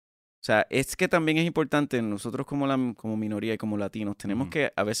 O sea, es que también es importante, nosotros como minoría y como latinos, tenemos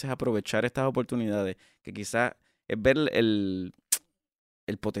que a veces aprovechar estas oportunidades, que quizás es ver el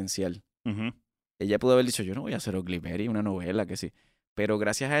potencial. Ella pudo haber dicho, yo no voy a hacer Ugly Betty, una novela, que sí. Pero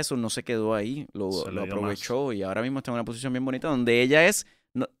gracias a eso no se quedó ahí, lo aprovechó más. Y ahora mismo está en una posición bien bonita donde ella es,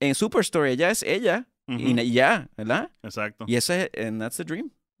 en Superstore, ella es ella y ya, ¿verdad? Exacto. Y eso es, and that's the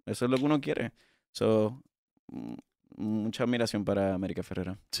dream. Eso es lo que uno quiere. So, mucha admiración para América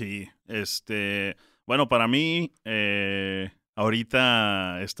Ferrera. Sí, bueno, para mí,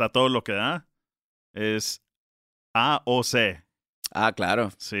 ahorita está todo lo que da. Es A o C.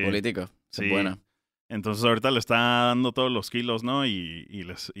 Claro, sí. Político. Sí. Es buena. Entonces ahorita le está dando todos los kilos, ¿no?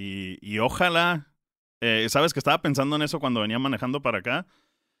 Y ojalá, sabes que estaba pensando en eso cuando venía manejando para acá,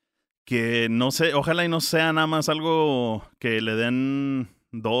 que no sé, ojalá y no sea nada más algo que le den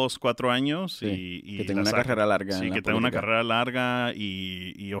 2, 4 años y que tenga una carrera larga. Sí, que tenga una carrera larga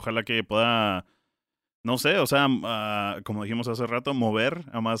y ojalá que pueda, no sé, o sea, como dijimos hace rato, mover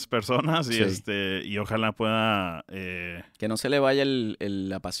a más personas y ojalá pueda... que no se le vaya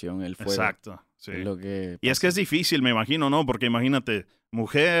la pasión, el fuego. Exacto, sí. Es lo que y es que es difícil, me imagino, ¿no? Porque imagínate,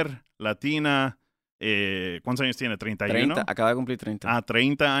 mujer, latina, ¿cuántos años tiene? ¿31? 30, acaba de cumplir 30.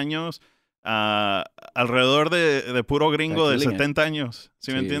 30 años. Alrededor de puro gringo de 70 años,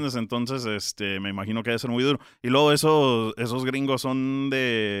 ¿sí me entiendes? Entonces, me imagino que debe ser muy duro. Y luego esos gringos son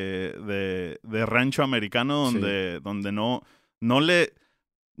de rancho americano donde no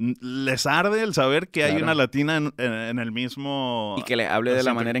les arde el saber que hay una latina en el mismo... Y que les hable de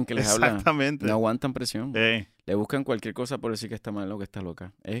la manera en que les habla. Exactamente. No aguantan presión. Le buscan cualquier cosa por decir que está mal o que está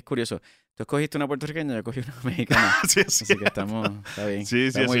loca. Es curioso. Tú escogiste una puertorriqueña, yo escogí una mexicana. Sí, así que está bien. Sí,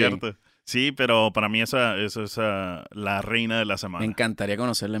 está es cierto. Bien. Sí, pero para mí esa es la reina de la semana. Me encantaría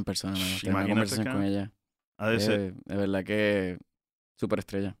conocerla en persona, mano. Tener una conversación con ella. De verdad que súper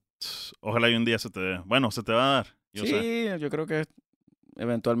estrella. Ojalá y un día se te dé. Bueno, se te va a dar. Yo creo que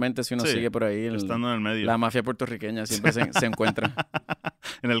eventualmente si uno sigue por ahí, estando en el medio. La mafia puertorriqueña siempre se encuentra.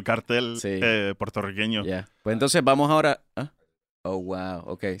 En el cartel puertorriqueño. Pues entonces vamos ahora... Oh, wow.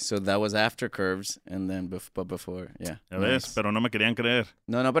 Okay, so that was after Curves and then before, yeah. Ya ves, pero no me querían creer.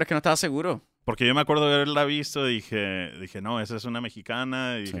 No, pero es que no estaba seguro. Porque yo me acuerdo de haberla visto y dije, no, esa es una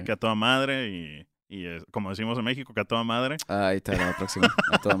mexicana, y dije que a toda madre, y como decimos en México, que a toda madre. Ahí está la próxima,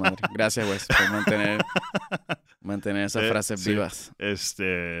 a toda madre. Gracias, Wes, por mantener esas frases vivas.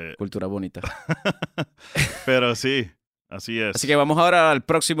 Cultura bonita. Pero sí, así es. Así que vamos ahora a la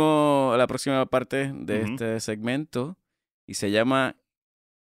próxima parte de este segmento. Y se llama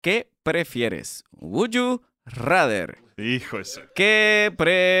 ¿Qué prefieres? Would you rather? Hijo ese. ¿Qué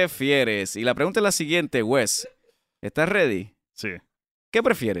prefieres? Y la pregunta es la siguiente, Wes. ¿Estás ready? Sí. ¿Qué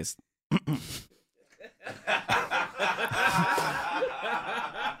prefieres?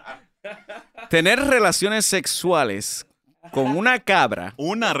 ¿Tener relaciones sexuales con una cabra?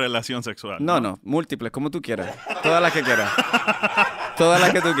 Una relación sexual. No, múltiples, como tú quieras. Todas las que quieras. Todas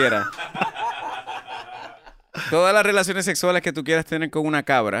las que tú quieras. Todas las relaciones sexuales que tú quieras tener con una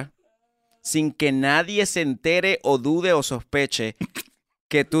cabra sin que nadie se entere o dude o sospeche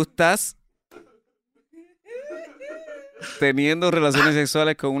que tú estás teniendo relaciones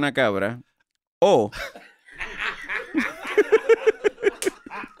sexuales con una cabra, o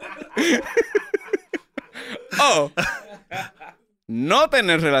no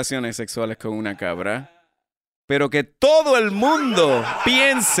tener relaciones sexuales con una cabra, pero que todo el mundo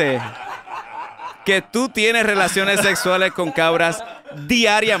piense que tú tienes relaciones sexuales con cabras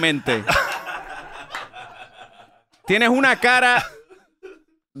diariamente. Tienes una cara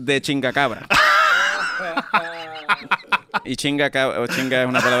de chingacabra. Y chinga es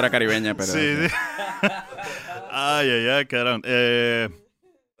una palabra caribeña, pero... Sí, sí. Ay, caramba.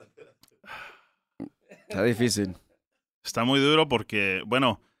 Está difícil. Está muy duro porque,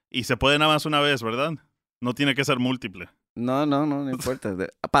 bueno, y se puede nada más una vez, ¿verdad? No tiene que ser múltiple. No importa.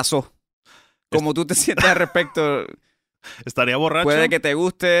 Pasó. Como tú te sientes al respecto. ¿Estaría borracho? Puede que te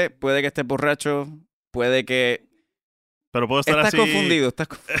guste, puede que estés borracho, puede que... Pero puedo estar estás así... Estás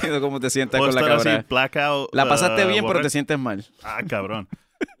confundido cómo te sientas con la cabra. Así, blackout, la pasaste bien, borracho. pero te sientes mal. Ah, cabrón.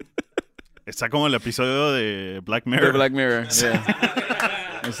 Está como el episodio de Black Mirror. De Black Mirror,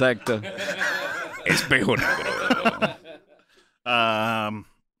 yeah. Exacto. Espejo negro.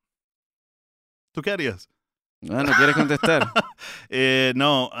 ¿Tú qué harías? No quieres contestar.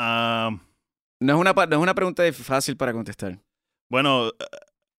 No. No es una pregunta fácil para contestar. Bueno,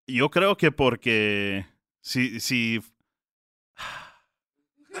 yo creo que porque si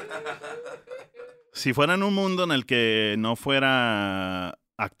fuera en un mundo en el que no fuera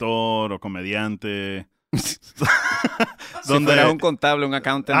actor o comediante, donde fuera un contable, un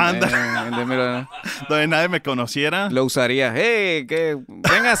accountant, donde nadie me conociera, lo usaría. Hey, que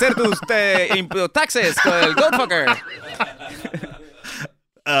venga a hacer tus taxes con el Goldfucker.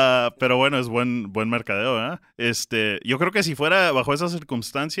 Pero bueno, es buen mercadeo, ¿eh? Yo creo que si fuera bajo esas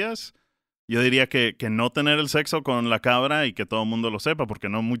circunstancias, yo diría que no tener el sexo con la cabra y que todo el mundo lo sepa, porque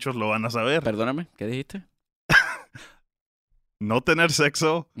no muchos lo van a saber. Perdóname, ¿qué dijiste? No tener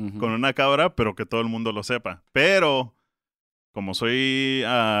sexo con una cabra, pero que todo el mundo lo sepa. Pero, como soy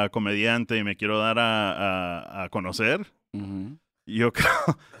comediante y me quiero dar a conocer, yo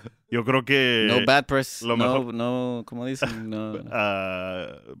creo que... No bad press. No, ¿cómo dicen? No.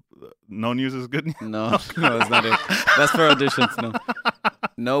 No news is good news. No, it's not it. That's for auditions,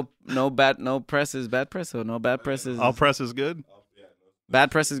 no. No press is bad press, or no bad press is... All press is good.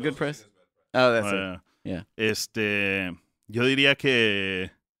 Bad press is good press? Oh, that's it. Yeah. Yo diría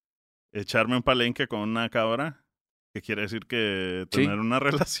que echarme un palenque con una cabra, que quiere decir que tener una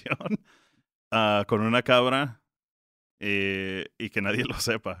relación con una cabra y que nadie lo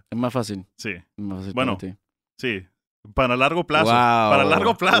sepa. Es más fácil. Sí. Es más fácil bueno, para ti. Sí. Para largo plazo. Wow. Para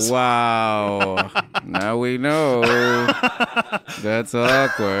largo plazo. Wow. Now we know. That's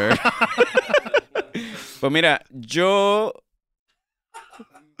awkward. Pues mira, yo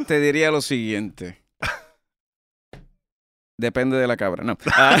te diría lo siguiente. Depende de la cabra, no.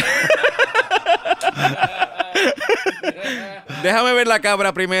 Déjame ver la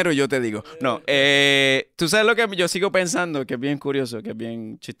cabra primero y yo te digo. No, tú sabes lo que yo sigo pensando, que es bien curioso, que es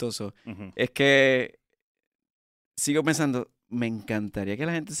bien chistoso. Es que sigo pensando, me encantaría que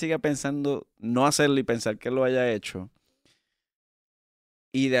la gente siga pensando no hacerlo y pensar que lo haya hecho.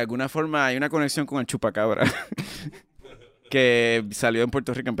 Y de alguna forma hay una conexión con el chupacabra que salió en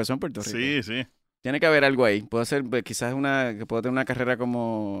Puerto Rico, empezó en Puerto Rico. Sí, sí. Tiene que haber algo ahí. Puedo hacer quizás que puedo tener una carrera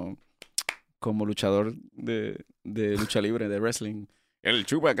como luchador de lucha libre, de wrestling. El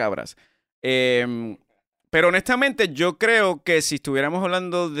chupacabras. Pero honestamente yo creo que si estuviéramos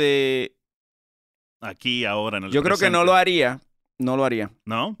hablando de... Aquí, ahora, en el Yo creo que no lo haría. No lo haría.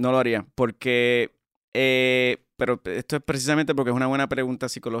 ¿No? No lo haría. Porque... pero esto es precisamente porque es una buena pregunta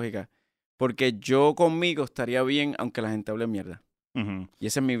psicológica. Porque yo conmigo estaría bien aunque la gente hable mierda. Y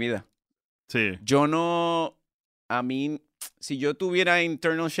esa es mi vida. Sí. Yo no... A mí... Si yo tuviera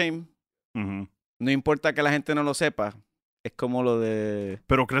internal shame, no importa que la gente no lo sepa. Es como lo de...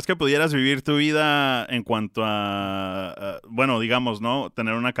 Pero ¿crees que pudieras vivir tu vida en cuanto a bueno, digamos, ¿no?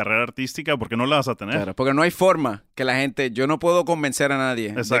 Tener una carrera artística, porque no la vas a tener. Claro, porque no hay forma que la gente... Yo no puedo convencer a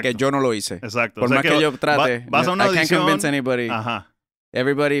nadie de que yo no lo hice. Exacto. Por más que yo trate. Vas a una audición... I can't convince anybody. Ajá.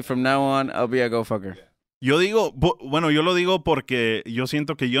 Everybody from now on, I'll be a go-fucker. Yo digo... Bueno, yo lo digo porque yo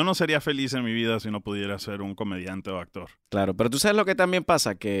siento que yo no sería feliz en mi vida si no pudiera ser un comediante o actor. Claro, pero tú sabes lo que también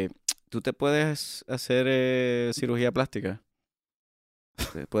pasa, que... ¿Tú te puedes hacer cirugía plástica?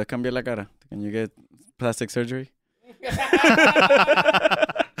 ¿Puedes cambiar la cara? Can you get plastic surgery?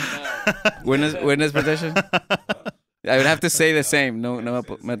 Witness protection? I would have to say the same. No,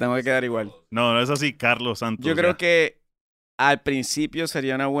 me tengo que quedar igual. No es así, Carlos Santos. Yo creo que al principio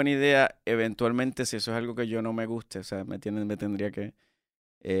sería una buena idea. Eventualmente, si eso es algo que yo no me guste, o sea, me tendría que...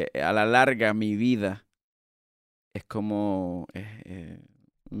 a la larga, mi vida es como...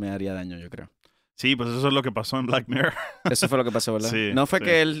 me haría daño, yo creo. Sí, pues eso es lo que pasó en Black Mirror. Eso fue lo que pasó, ¿verdad? Sí, no fue sí.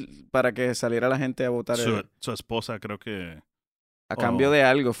 que él, para que saliera la gente a votar... Su esposa creo que... A cambio de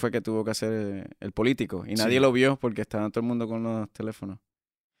algo fue que tuvo que hacer el político. Y nadie lo vio porque estaba todo el mundo con los teléfonos.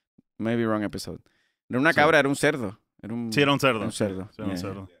 Maybe wrong episode. No era una cabra, era un cerdo. Sí, era un cerdo. Un cerdo. Sí, era un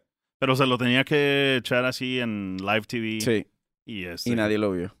cerdo. Pero se lo tenía que echar así en live TV. Sí. Y nadie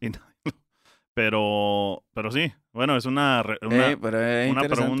lo vio. Pero sí. Bueno, es una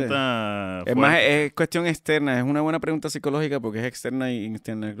pregunta es más, es cuestión externa. Es una buena pregunta psicológica porque es externa y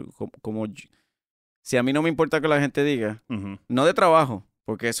interna. Si a mí no me importa que la gente diga, no de trabajo,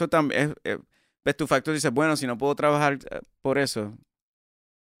 porque eso también es... ves, tu factor dice, bueno, si no puedo trabajar por eso.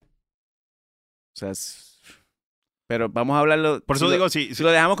 O sea, pero vamos a hablarlo... Por eso digo, si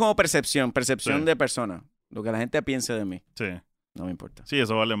lo dejamos como percepción de persona, lo que la gente piense de mí. Sí. No me importa. Sí,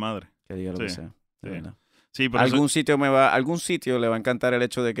 eso vale madre. Que diga lo que sea. Sí, algún sitio le va a encantar el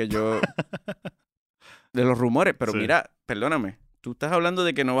hecho de que yo... de los rumores, pero mira, perdóname, tú estás hablando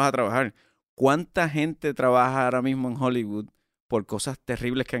de que no vas a trabajar. ¿Cuánta gente trabaja ahora mismo en Hollywood por cosas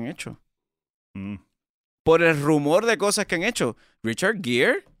terribles que han hecho? Por el rumor de cosas que han hecho. Richard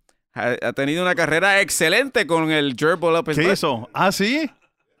Gere ha tenido una carrera excelente con el gerbil up his butt. ¿Qué hizo? ¿Ah, sí?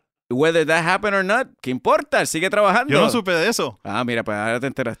 Whether that happened or not, ¿qué importa? Sigue trabajando. Yo no supe de eso. Ah, mira, pues ahora te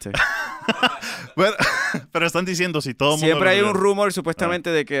enteraste. pero están diciendo si todo el mundo... Siempre hay un rumor supuestamente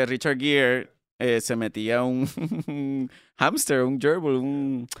de que Richard Gere se metía un hámster, un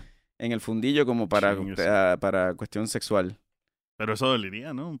gerbil, en el fundillo como para cuestión sexual. Pero eso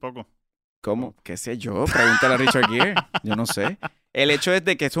dolería, ¿no? Un poco. ¿Cómo? ¿Qué sé yo? Pregúntale a Richard Gere. Yo no sé. El hecho es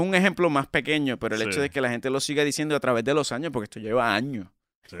de que esto es un ejemplo más pequeño, pero el hecho de que la gente lo siga diciendo a través de los años, porque esto lleva años.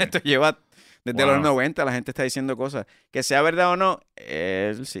 Sí. Esto lleva desde los 90, la gente está diciendo cosas. Que sea verdad o no,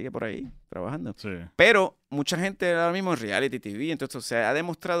 él sigue por ahí trabajando. Sí. Pero mucha gente ahora mismo en reality TV, entonces se ha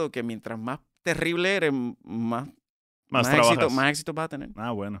demostrado que mientras más terrible eres, más éxito vas a tener.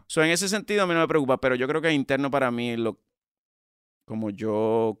 Ah, bueno. En ese sentido a mí no me preocupa, pero yo creo que interno para mí como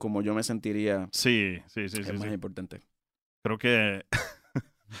yo me sentiría es más importante. Creo que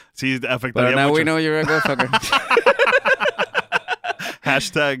sí afectaría But now mucho. we know you're a go fucker.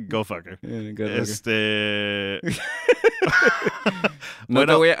 Hashtag go fucker. No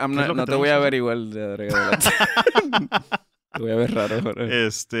te voy a ver igual de adelante. Te voy a ver raro.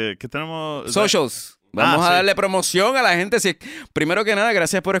 ¿Qué tenemos? Socials. Vamos a darle promoción a la gente. Primero que nada,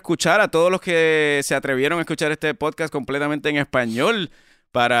 gracias por escuchar a todos los que se atrevieron a escuchar este podcast completamente en español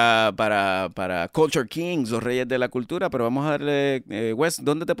para Culture Kings, los reyes de la cultura. Pero vamos a darle, Wes,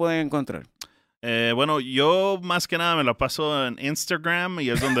 ¿dónde te pueden encontrar? Bueno, yo más que nada me la paso en Instagram y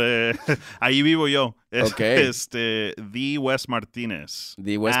es donde ahí vivo yo. The Wes Martinez.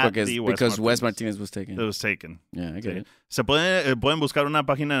 The Wes because Wes Martinez was taken. It was taken. Yeah, I get it. Se pueden buscar una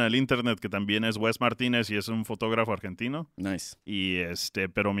página en el internet que también es Wes Martinez y es un fotógrafo argentino. Nice. Y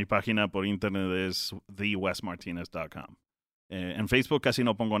pero mi página por internet es thewesmartinez.com. En Facebook casi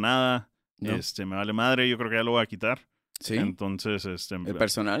no pongo nada. No. Me vale madre, yo creo que ya lo voy a quitar. Sí. Entonces, ¿el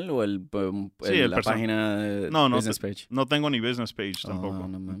personal o la página business page? No tengo ni business page tampoco.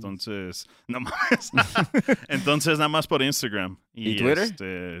 No entonces, no mames. Entonces, nada más por Instagram. ¿Y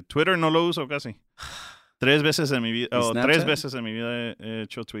Twitter? Twitter no lo uso casi. 3 veces en mi vida he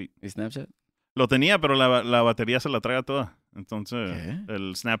hecho tweet. ¿Y Snapchat? Lo tenía, pero la batería se la traga toda. Entonces,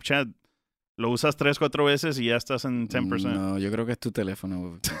 el Snapchat lo usas 3-4 veces y ya estás en 10%. No, yo creo que es tu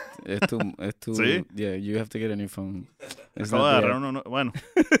teléfono. Es tu ¿Sí? Yeah, you have to get a new phone. Acabo de agarrar uno. Bueno,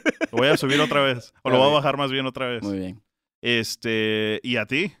 lo voy a subir otra vez. O lo voy a bajar más bien otra vez. Muy bien. ¿Y a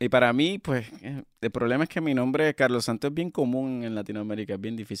ti? Y para mí, pues, el problema es que mi nombre, Carlos Santos, es bien común en Latinoamérica. Es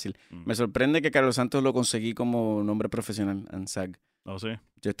bien difícil. Me sorprende que Carlos Santos lo conseguí como nombre profesional en SAG. Oh, sí.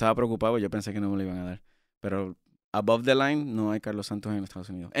 Yo estaba preocupado. Yo pensé que no me lo iban a dar. Pero above the line no hay Carlos Santos en Estados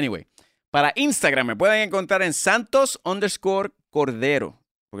Unidos. Anyway. Para Instagram me pueden encontrar en Santos_Cordero,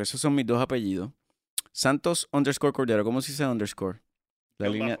 porque esos son mis 2 apellidos. Santos_Cordero. ¿Cómo se dice underscore? La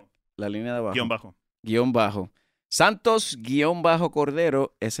línea de abajo. Guión bajo.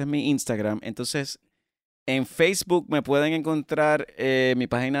 Santos_Cordero, ese es mi Instagram. Entonces, en Facebook me pueden encontrar, mi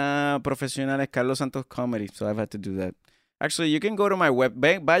página profesional es Carlos Santos Comedy, so I've had to do that. Actually, you can go to my web.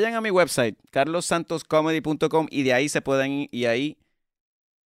 Vayan a mi website, carlossantoscomedy.com, y de ahí se pueden ir, y ahí...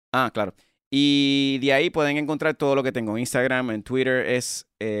 claro. Y de ahí pueden encontrar todo lo que tengo. En Instagram, en Twitter es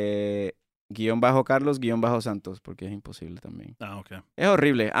 _Carlos_Santos, porque es imposible también. Ok. Es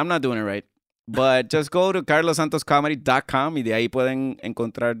horrible. I'm not doing it right. But just go to carlosantoscomedy.com y de ahí pueden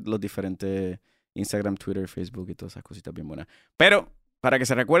encontrar los diferentes Instagram, Twitter, Facebook y todas esas cositas bien buenas. Pero, para que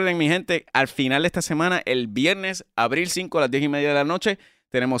se recuerden, mi gente, al final de esta semana, el viernes, abril 5 a las 10:30 de la noche,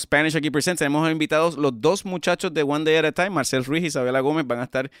 tenemos Spanish Aquí Presents. Tenemos invitados los dos muchachos de One Day at a Time, Marcel Ruiz y Isabela Gómez, van a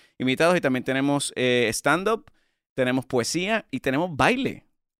estar invitados. Y también tenemos stand-up, tenemos poesía y tenemos baile.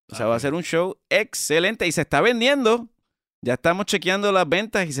 O sea, va a ser un show excelente y se está vendiendo. Ya estamos chequeando las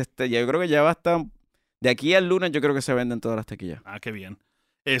ventas y yo creo que ya va a estar... De aquí al lunes yo creo que se venden todas las taquillas. Ah, qué bien.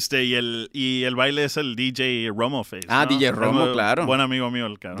 Y el baile es el DJ Romo Face. Ah, ¿no? DJ Romo, claro. Buen amigo mío,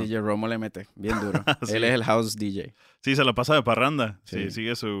 el cara. DJ Romo le mete bien duro. Sí. Él es el house DJ. Sí, se lo pasa de parranda. Sí,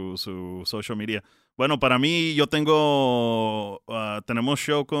 sigue su social media. Bueno, para mí, yo tenemos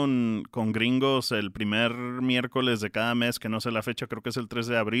show con gringos el primer miércoles de cada mes, que no sé la fecha, creo que es el 3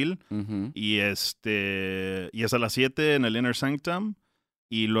 de abril. Uh-huh. Y es a las 7 en el Inner Sanctum.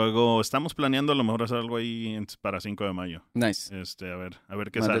 Y luego estamos planeando a lo mejor hacer algo ahí para 5 de mayo. Nice. A ver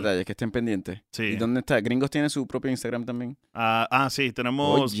qué Más sale. detalles, que estén pendientes. Sí. ¿Y dónde está? ¿Gringos tiene su propio Instagram también? Sí,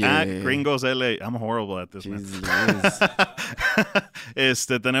 tenemos @GringosLA. I'm horrible at this, man.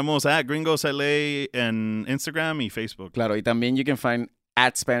 Tenemos @GringosLA en Instagram y Facebook. Claro, y también you can find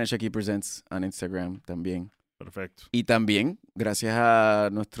 @Spanish Aquí Presents en Instagram también. Perfecto. Y también, gracias a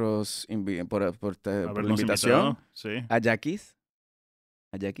nuestros por la invitación, sí. a Jackis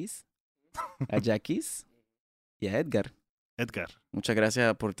y a Edgar. Muchas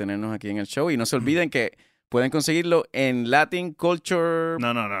gracias por tenernos aquí en el show. Y no se olviden que pueden conseguirlo en Latin Culture.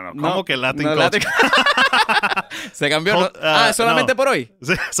 No. ¿Cómo que Latin Culture? Se cambió. ¿Solamente por hoy?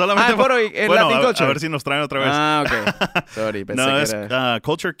 Sí, solamente por hoy en Latin Culture. A ver si nos traen otra vez. Ok. Sorry, pensé que era...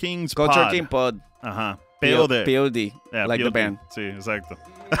 Culture Kings Culture Pod. King Pod. Ajá. POD. Yeah, like POD. the band. Sí, exacto.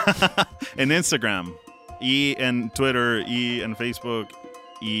 En Instagram y en Twitter y en Facebook.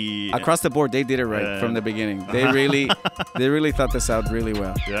 Across the board, they did it right from the beginning. They really thought this out really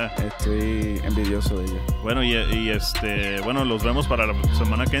well. Yeah. Estoy envidioso de ellos. Bueno, bueno, los vemos para la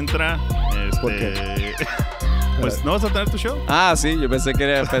semana que entra. ¿Por qué? Pues, ¿no vas a tener tu show? Sí, yo pensé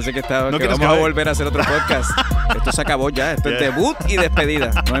que estaba ¿No que vamos a volver a hacer otro podcast. Esto se acabó ya. Esto es debut y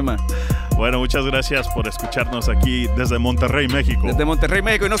despedida. No hay más. Bueno, muchas gracias por escucharnos aquí desde Monterrey, México. Desde Monterrey,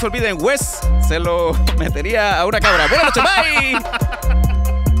 México. Y no se olviden, Wes se lo metería a una cabra. Buenas noches, bye.